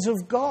things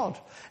of God.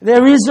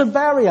 There is a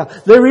barrier.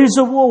 There is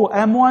a wall.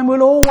 Our mind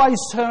will always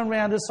turn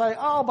around and say,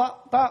 oh,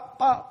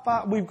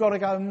 but, we've got to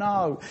go,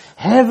 no.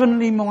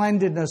 Heavenly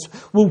mindedness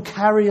will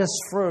carry us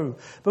through.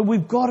 But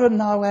we've got to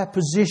know our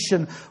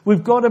position.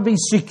 We've got to be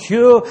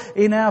secure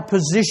in our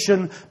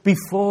position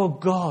before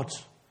God.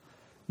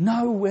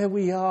 Know where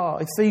we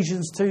are.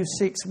 Ephesians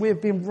 2:6. We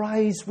have been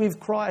raised with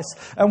Christ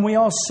and we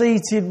are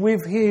seated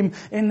with Him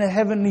in the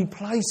heavenly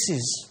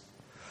places.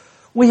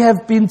 We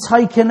have been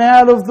taken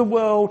out of the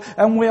world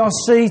and we are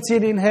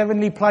seated in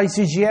heavenly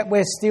places, yet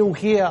we're still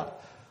here.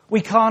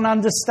 We can't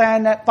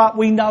understand that, but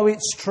we know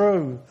it's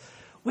true.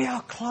 We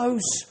are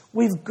close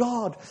with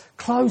God,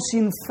 close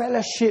in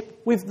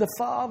fellowship with the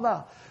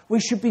Father. We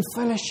should be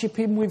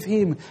fellowshipping with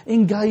Him,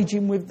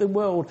 engaging with the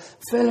world,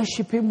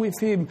 fellowshipping with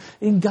Him,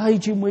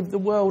 engaging with the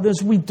world.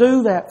 As we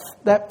do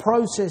that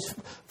process,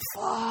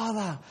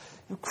 Father,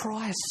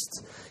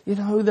 Christ, you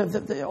know,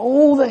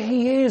 all that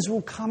He is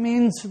will come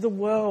into the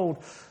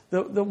world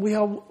that we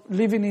are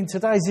living in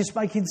today. Is this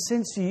making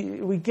sense to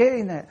you? Are we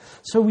getting that?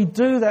 So we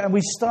do that and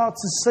we start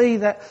to see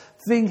that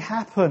thing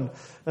happen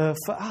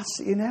for us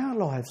in our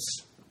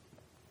lives.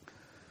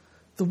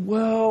 The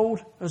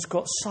world has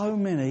got so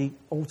many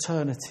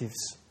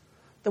alternatives.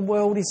 The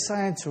world is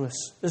saying to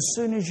us, as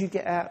soon as you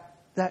get out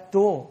that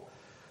door,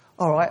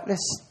 all right,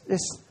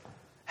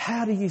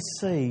 how do you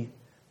see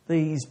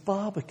these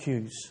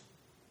barbecues?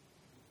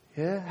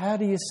 Yeah, how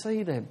do you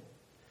see them?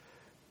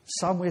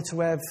 Somewhere to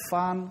have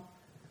fun,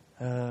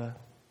 you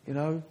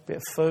know, a bit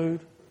of food,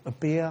 a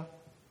beer.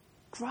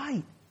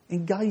 Great.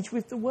 Engage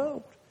with the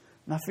world.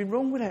 Nothing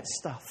wrong with that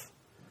stuff.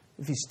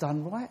 If it's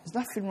done right, there's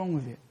nothing wrong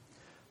with it.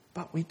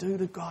 But we do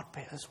the God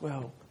bit as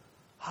well.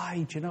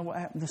 Hey, do you know what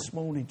happened this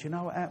morning? Do you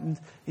know what happened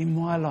in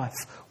my life?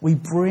 We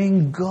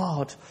bring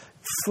God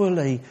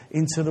fully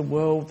into the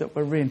world that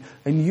we're in.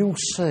 And you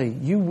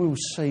will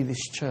see this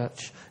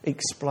church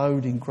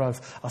explode in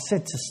growth. I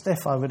said to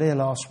Steph over there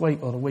last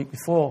week or the week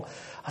before,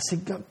 I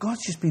said,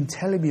 God's just been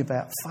telling me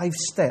about faith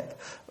step,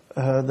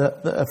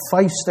 a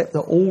faith step that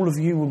all of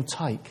you will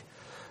take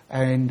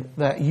and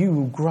that you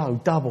will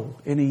grow double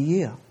in a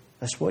year.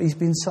 That's what He's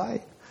been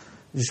saying.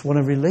 I just want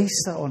to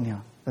release that on you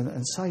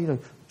and say, you know,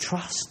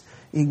 trust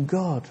in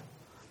God.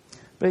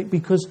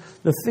 Because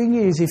the thing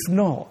is,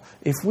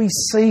 if we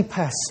seep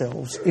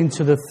ourselves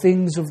into the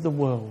things of the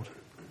world,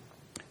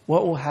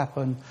 what will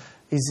happen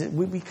is that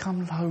we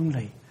become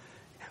lonely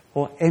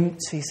or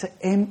empty. It's an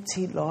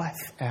empty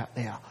life out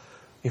there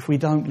if we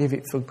don't live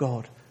it for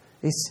God.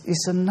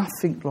 It's a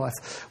nothing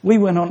life. We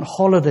went on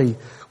holiday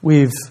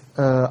with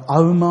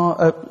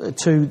Omar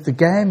to the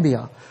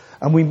Gambia.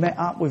 And we met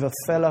up with a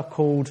fella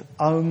called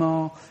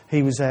Omar.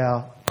 He was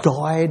our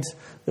guide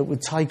that would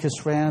take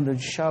us round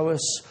and show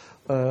us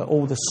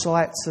all the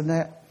sights and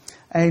that.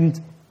 And,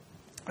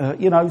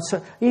 you know,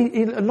 so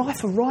a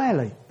life of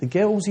Riley. The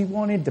girls he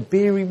wanted, the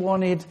beer he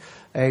wanted,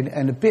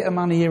 and a bit of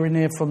money here and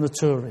there from the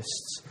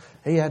tourists.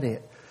 He had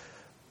it.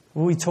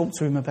 Well, we talked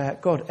to him about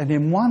God. And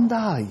then one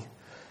day,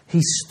 he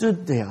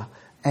stood there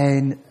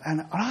and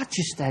I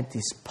just had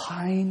this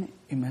pain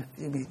in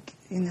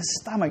the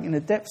stomach, in the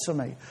depths of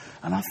me.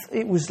 And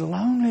it was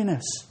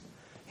loneliness.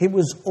 It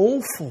was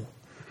awful.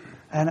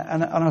 And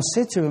I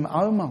said to him,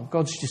 Omar,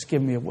 God's just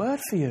given me a word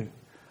for you.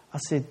 I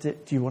said, do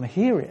you want to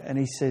hear it? And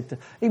he said,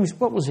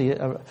 what was he?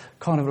 A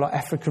kind of like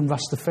African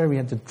Rastafari, he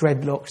had the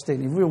dreadlocks,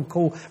 didn't he? Real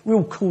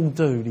cool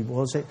dude he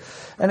was.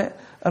 And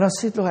I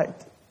said,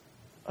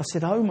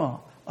 Omar,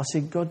 I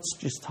said, God's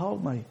just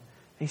told me.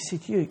 He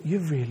said,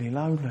 you're really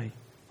lonely.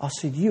 I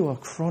said, you are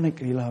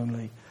chronically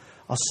lonely.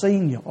 I've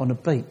seen you on a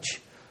beach.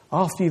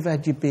 After you've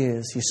had your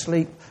beers,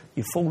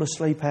 you fall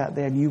asleep out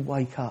there and you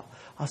wake up.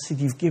 I said,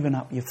 you've given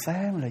up your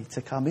family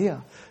to come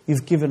here.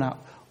 You've given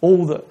up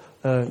all that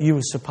you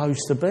were supposed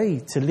to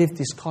be to live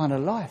this kind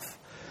of life.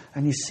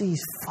 And you see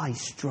his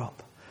face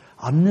drop.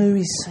 I knew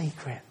his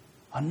secret.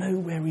 I knew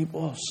where he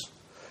was.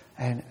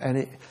 And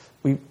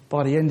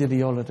by the end of the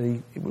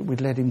holiday, we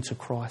led him to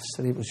Christ.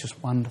 And it was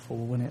just wonderful,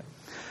 wasn't it?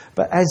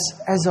 But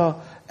as I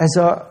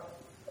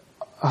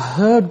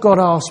heard God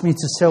ask me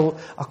to tell,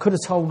 I could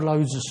have told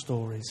loads of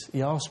stories.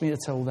 He asked me to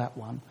tell that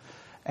one.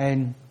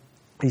 And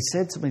He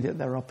said to me that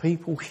there are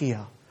people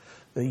here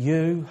that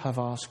you have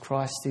asked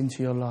Christ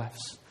into your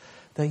lives,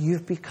 that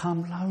you've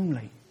become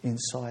lonely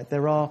inside.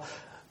 There are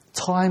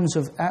times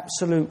of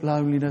absolute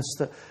loneliness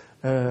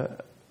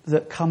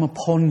that come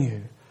upon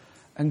you.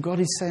 And God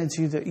is saying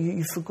to you that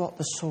you forgot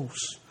the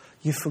source.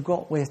 You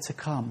forgot where to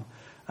come.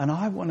 And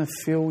I want to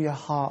fill your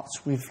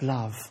hearts with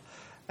love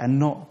and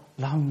not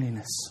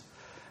loneliness.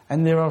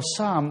 And there are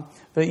some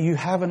that you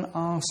haven't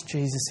asked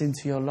Jesus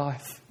into your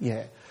life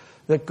yet.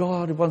 That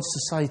God wants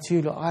to say to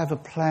you, look, I have a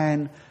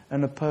plan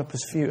and a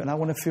purpose for you. And I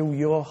want to fill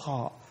your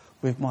heart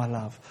with my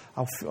love.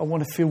 I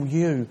want to fill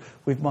you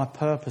with my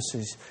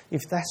purposes.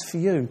 If that's for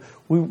you,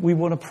 we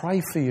want to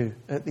pray for you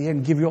at the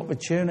end, give you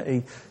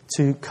opportunity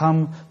to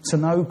come to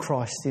know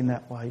Christ in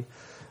that way.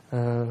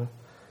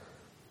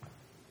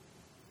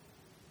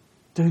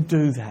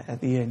 Do that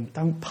at the end.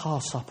 Don't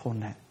pass up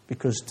on that,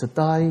 because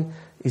today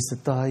is the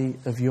day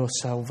of your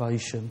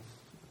salvation.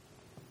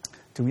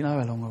 Do we know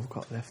how long I've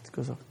got left?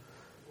 Because Well,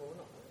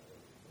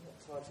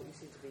 not tied to it. You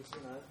seem to be, you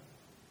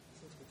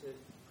seem to be doing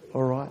pretty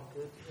all right,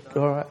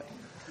 good. All right.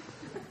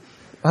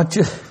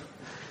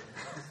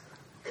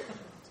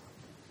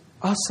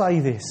 I'll say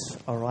this,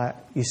 all right.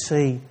 You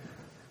see,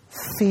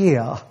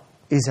 fear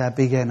is our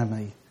big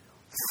enemy.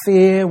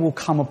 Fear will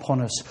come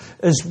upon us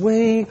as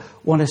we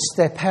want to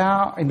step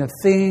out in the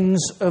things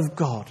of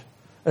God.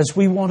 As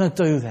we want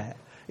to do that,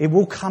 it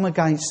will come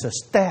against us.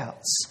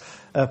 Doubts,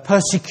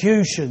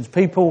 persecutions,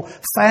 people,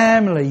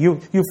 family. You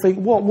think,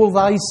 what will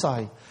they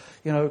say?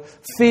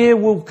 Fear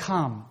will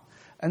come.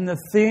 And the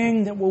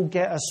thing that will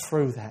get us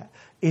through that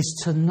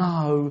is to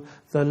know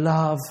the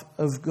love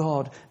of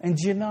God. And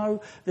do you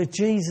know that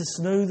Jesus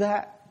knew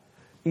that?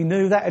 He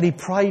knew that, and he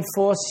prayed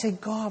for us. He said,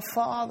 God,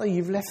 Father,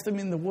 you've left them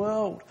in the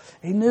world.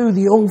 He knew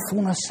the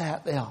awfulness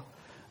out there.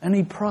 And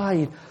he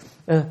prayed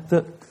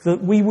that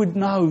we would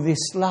know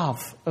this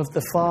love of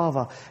the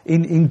Father.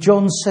 In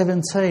John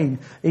 17,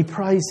 he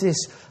prays this,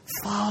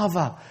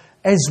 Father,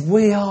 as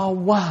we are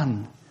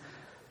one,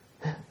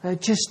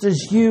 just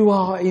as you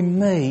are in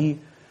me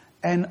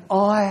and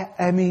I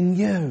am in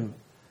you,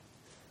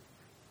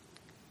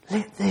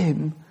 let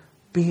them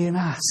be in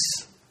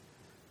us.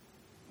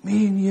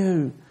 Me and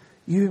you.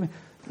 You,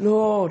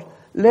 Lord,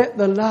 let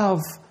the love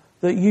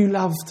that you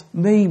loved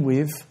me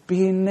with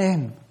be in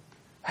them.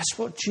 That's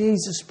what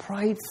Jesus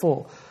prayed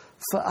for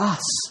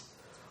us.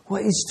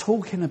 What he's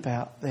talking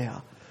about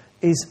there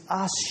is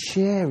us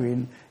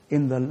sharing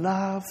in the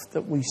love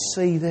that we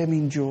see them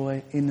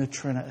enjoy in the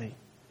Trinity,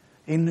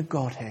 in the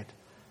Godhead.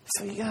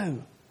 For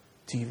you.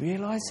 Do you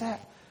realise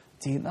that?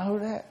 Do you know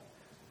that?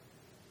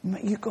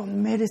 You've got to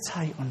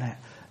meditate on that.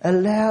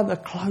 Allow the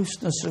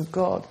closeness of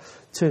God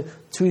to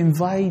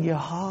invade your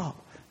heart,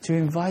 to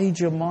invade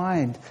your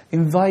mind,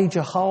 invade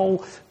your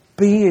whole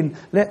being.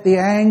 Let the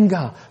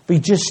anger be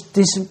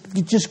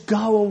just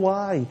go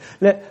away.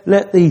 Let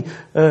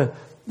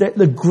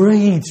the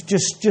greed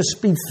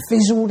just be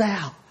fizzled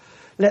out.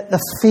 Let the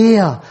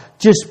fear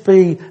just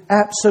be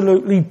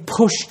absolutely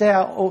pushed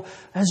out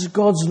as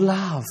God's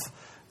love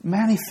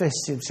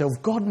manifests himself.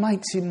 God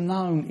makes him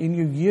known in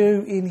you,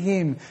 you in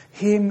him,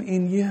 him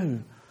in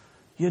you.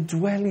 You're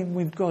dwelling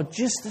with God.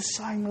 Just the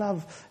same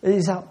love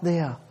is up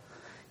there.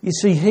 You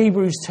see,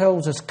 Hebrews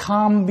tells us,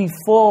 come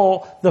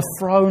before the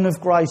throne of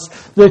grace.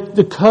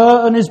 The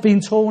curtain has been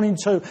torn in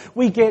two.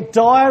 We get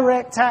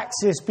direct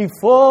access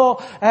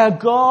before our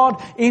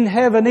God in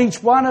heaven,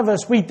 each one of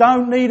us. We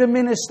don't need a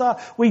minister.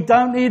 We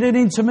don't need an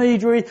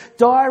intermediary.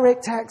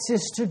 Direct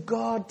access to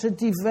God to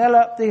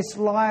develop this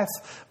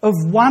life of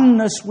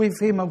oneness with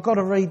him. I've got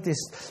to read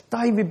this.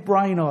 David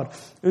Brainerd,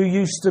 who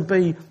used to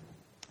be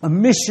a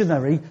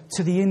missionary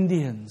to the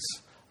Indians,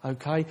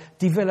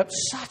 developed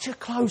such a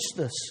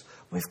closeness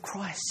with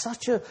Christ,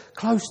 such a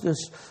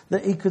closeness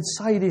that he could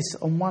say this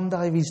on one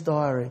day of his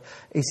diary.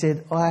 He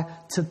said,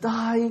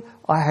 today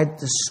I had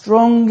the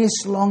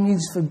strongest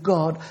longings for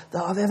God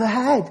that I've ever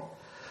had.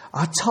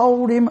 I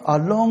told him I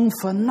long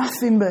for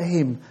nothing but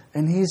him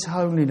and his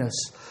holiness.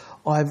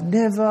 I've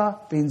never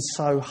been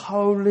so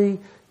wholly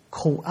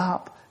caught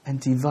up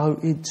and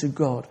devoted to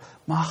God.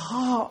 My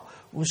heart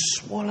was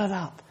swallowed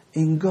up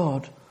in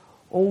God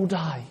all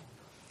day.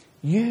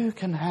 You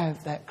can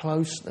have that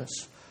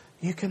closeness.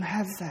 You can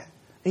have that.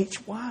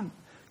 Each one.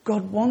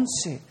 God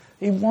wants it.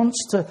 He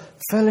wants to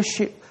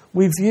fellowship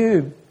with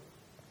you.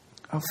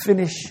 I'll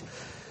finish.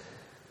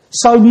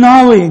 So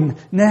knowing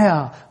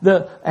now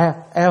that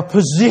our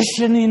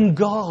position in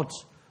God,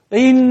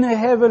 in the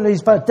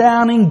heavenlies, but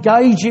down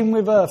engaging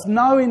with earth,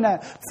 knowing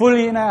that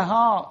fully in our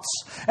hearts,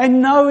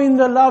 and knowing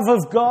the love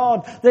of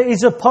God that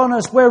is upon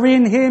us, we're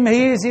in him,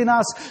 he is in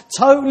us,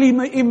 totally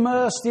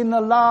immersed in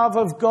the love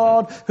of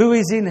God who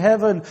is in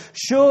heaven.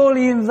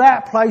 Surely in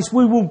that place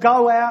we will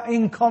go out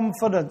in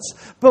confidence.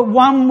 But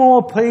one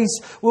more piece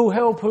will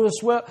help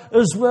us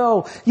as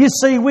well. You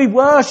see, we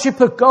worship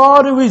a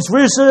God who is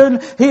risen,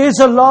 he is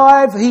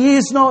alive, he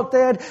is not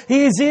dead,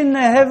 he is in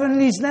the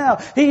heavenlies now,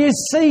 he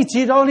is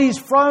seated on his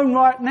throne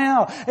right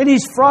now, and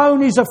his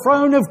throne is a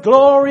throne of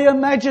glory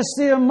and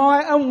majesty and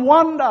might and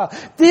wonder.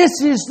 This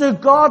is the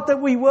God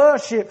that we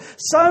worship.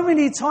 So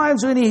many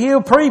times when you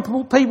hear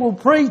people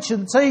preach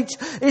and teach,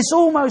 it's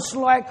almost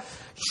like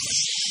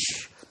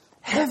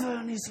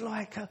heaven is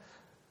like a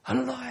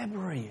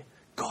library.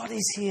 God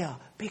is here.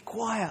 Be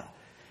quiet.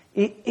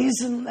 It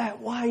isn't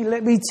that way,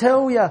 let me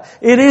tell you.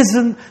 It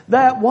isn't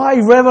that way.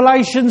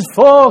 Revelations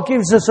 4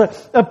 gives us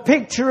a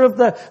picture of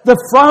the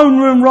throne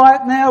room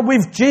right now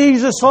with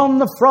Jesus on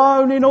the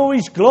throne in all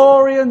his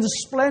glory and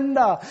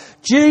splendour.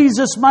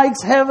 Jesus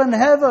makes heaven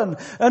heaven.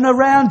 And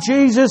around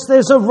Jesus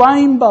there's a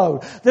rainbow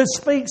that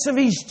speaks of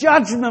his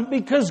judgment,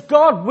 because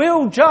God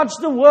will judge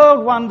the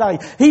world one day.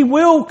 He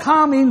will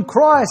come in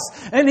Christ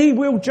and he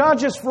will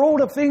judge us for all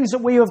the things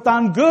that we have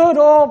done, good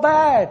or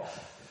bad.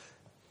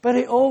 But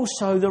it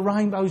also, the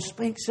rainbow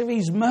speaks of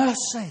his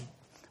mercy,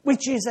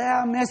 which is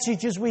our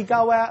message as we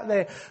go out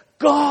there.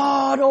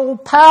 God,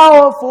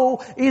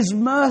 all-powerful, is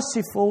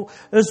merciful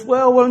as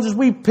well. And as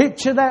we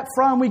picture that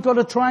throne, we've got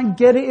to try and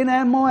get it in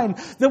our mind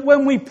that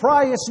when we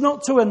pray, it's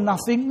not to a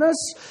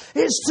nothingness.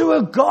 It's to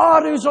a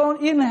God who's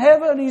in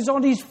heaven. He's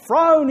on his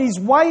throne. He's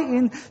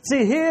waiting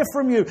to hear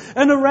from you.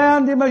 And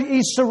around him,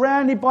 he's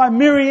surrounded by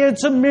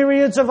myriads and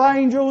myriads of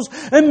angels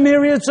and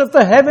myriads of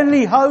the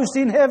heavenly host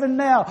in heaven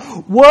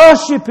now.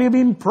 Worship him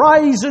in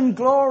praise and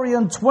glory.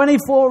 And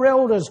 24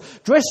 elders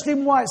dressed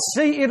in white,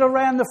 seated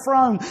around the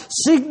throne,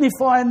 signifying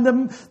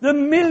the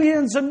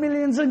millions and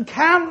millions and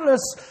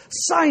countless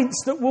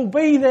saints that will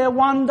be there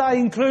one day,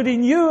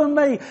 including you and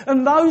me,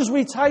 and those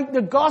we take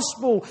the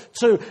gospel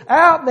to,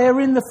 out there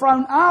in the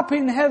throne, up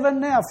in heaven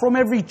now, from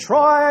every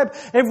tribe,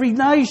 every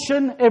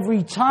nation,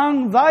 every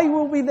tongue. They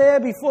will be there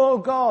before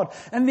God,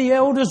 and the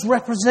elders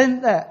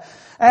represent that.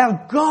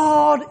 Our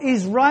God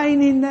is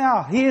reigning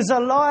now. He is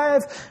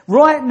alive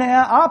right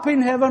now, up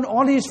in heaven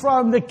on his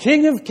throne. The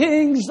King of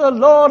Kings, the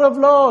Lord of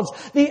Lords,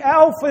 the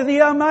Alpha,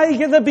 the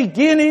Omega, the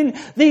beginning,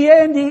 the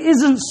end. He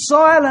isn't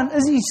silent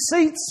as he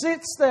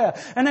sits there.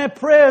 And our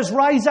prayers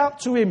raise up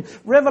to him.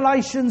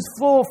 Revelations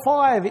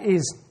 4:5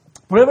 is.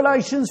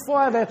 Revelations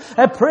 5,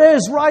 our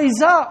prayers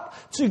raise up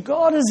to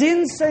God as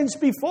incense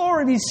before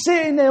him. He's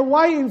sitting there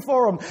waiting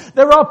for them.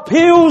 There are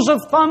peals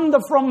of thunder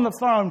from the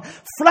throne,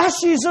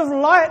 flashes of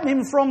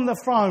lightning from the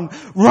throne,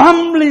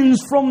 rumblings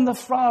from the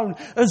throne,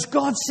 as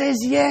God says,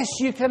 yes,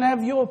 you can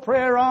have your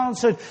prayer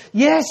answered.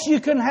 Yes,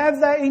 you can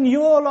have that in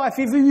your life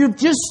if you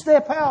just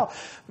step out.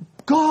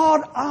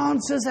 God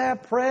answers our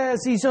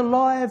prayers. He's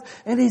alive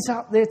and he's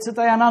up there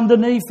today. And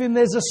underneath him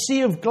there's a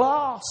sea of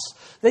glass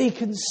that he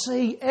can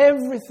see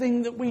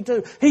everything that we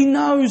do. He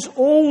knows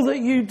all that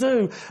you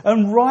do.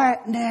 And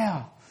right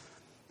now,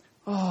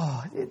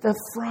 the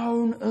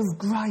throne of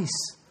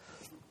grace.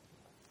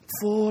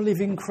 4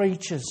 living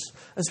creatures,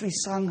 as we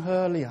sung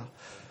earlier.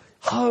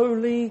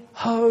 Holy,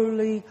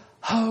 holy,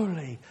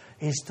 holy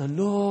is the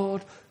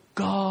Lord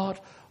God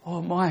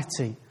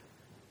Almighty.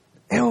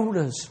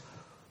 Elders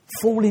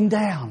falling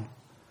down,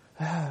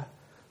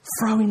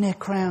 throwing their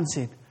crowns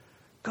in.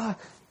 God,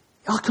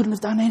 I couldn't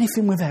have done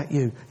anything without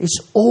you. It's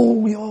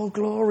all your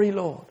glory,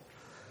 Lord.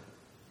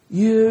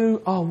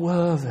 You are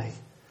worthy.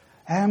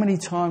 How many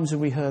times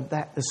have we heard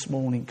that this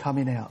morning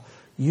coming out?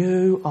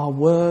 You are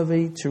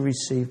worthy to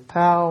receive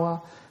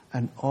power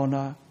and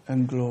honour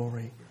and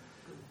glory.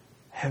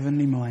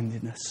 Heavenly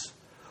mindedness.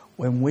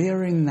 When we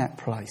are in that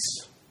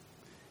place,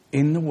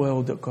 in the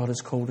world that God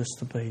has called us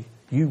to be,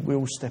 you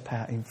will step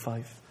out in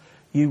faith.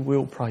 You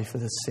will pray for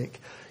the sick.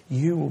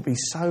 You will be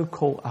so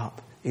caught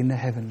up in the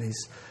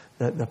heavenlies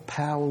that the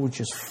power will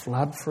just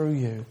flood through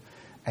you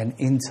and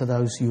into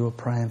those you are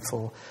praying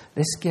for.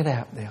 Let's get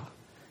out there.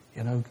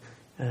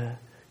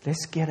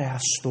 Let's get our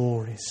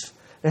stories.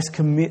 Let's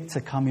commit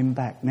to coming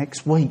back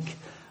next week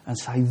and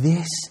say,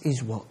 this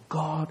is what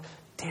God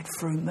did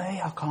through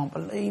me. I can't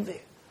believe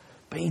it.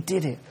 But he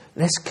did it.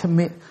 Let's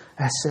commit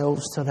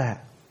ourselves to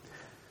that.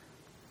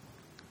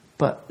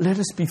 But let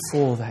us,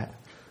 before that,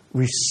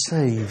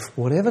 receive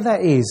whatever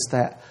that is,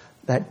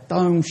 that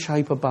dome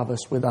shape above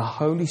us with the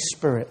Holy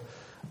Spirit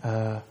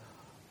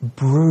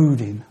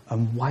brooding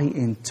and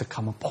waiting to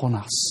come upon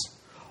us.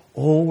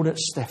 All that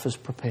Steph has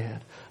prepared,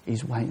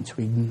 he's waiting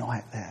to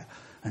ignite that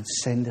and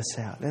send us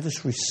out. Let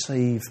us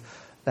receive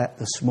that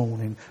this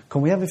morning.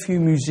 Can we have a few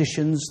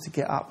musicians to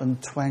get up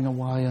and twang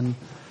away and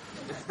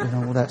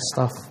all that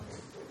stuff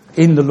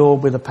in the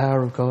Lord with the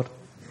power of God?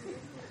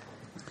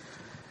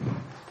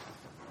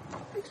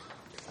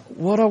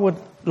 What I would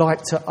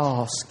like to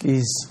ask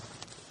is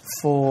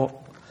for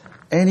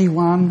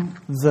anyone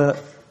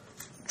that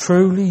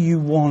truly you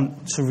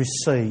want to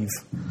receive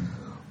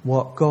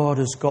what God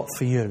has got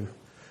for you.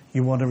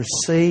 You want to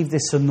receive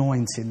this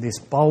anointing, this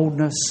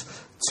boldness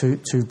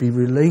to be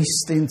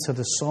released into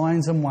the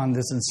signs and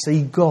wonders and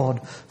see God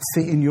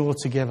fitting your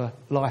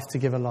life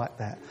together like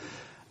that.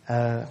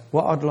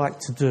 What I'd like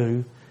to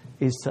do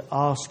is to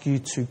ask you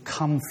to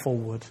come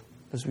forward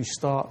as we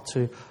start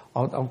to...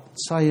 I'll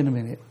say in a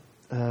minute...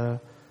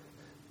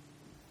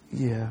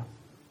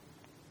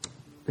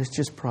 Let's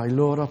just pray.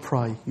 Lord, I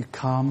pray you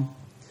come.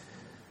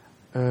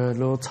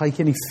 Lord, take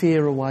any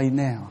fear away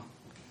now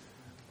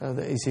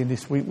that is in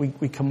this.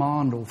 We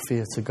command all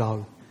fear to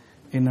go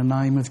in the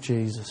name of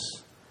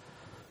Jesus.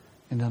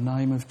 In the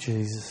name of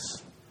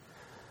Jesus.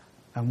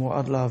 And what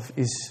I'd love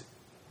is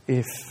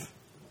if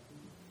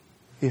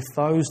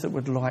those that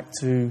would like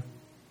to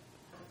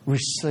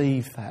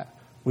receive that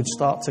would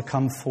start to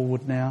come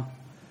forward now.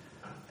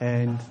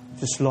 and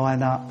just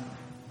line up.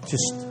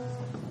 Just,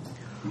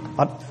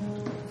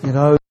 you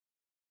know,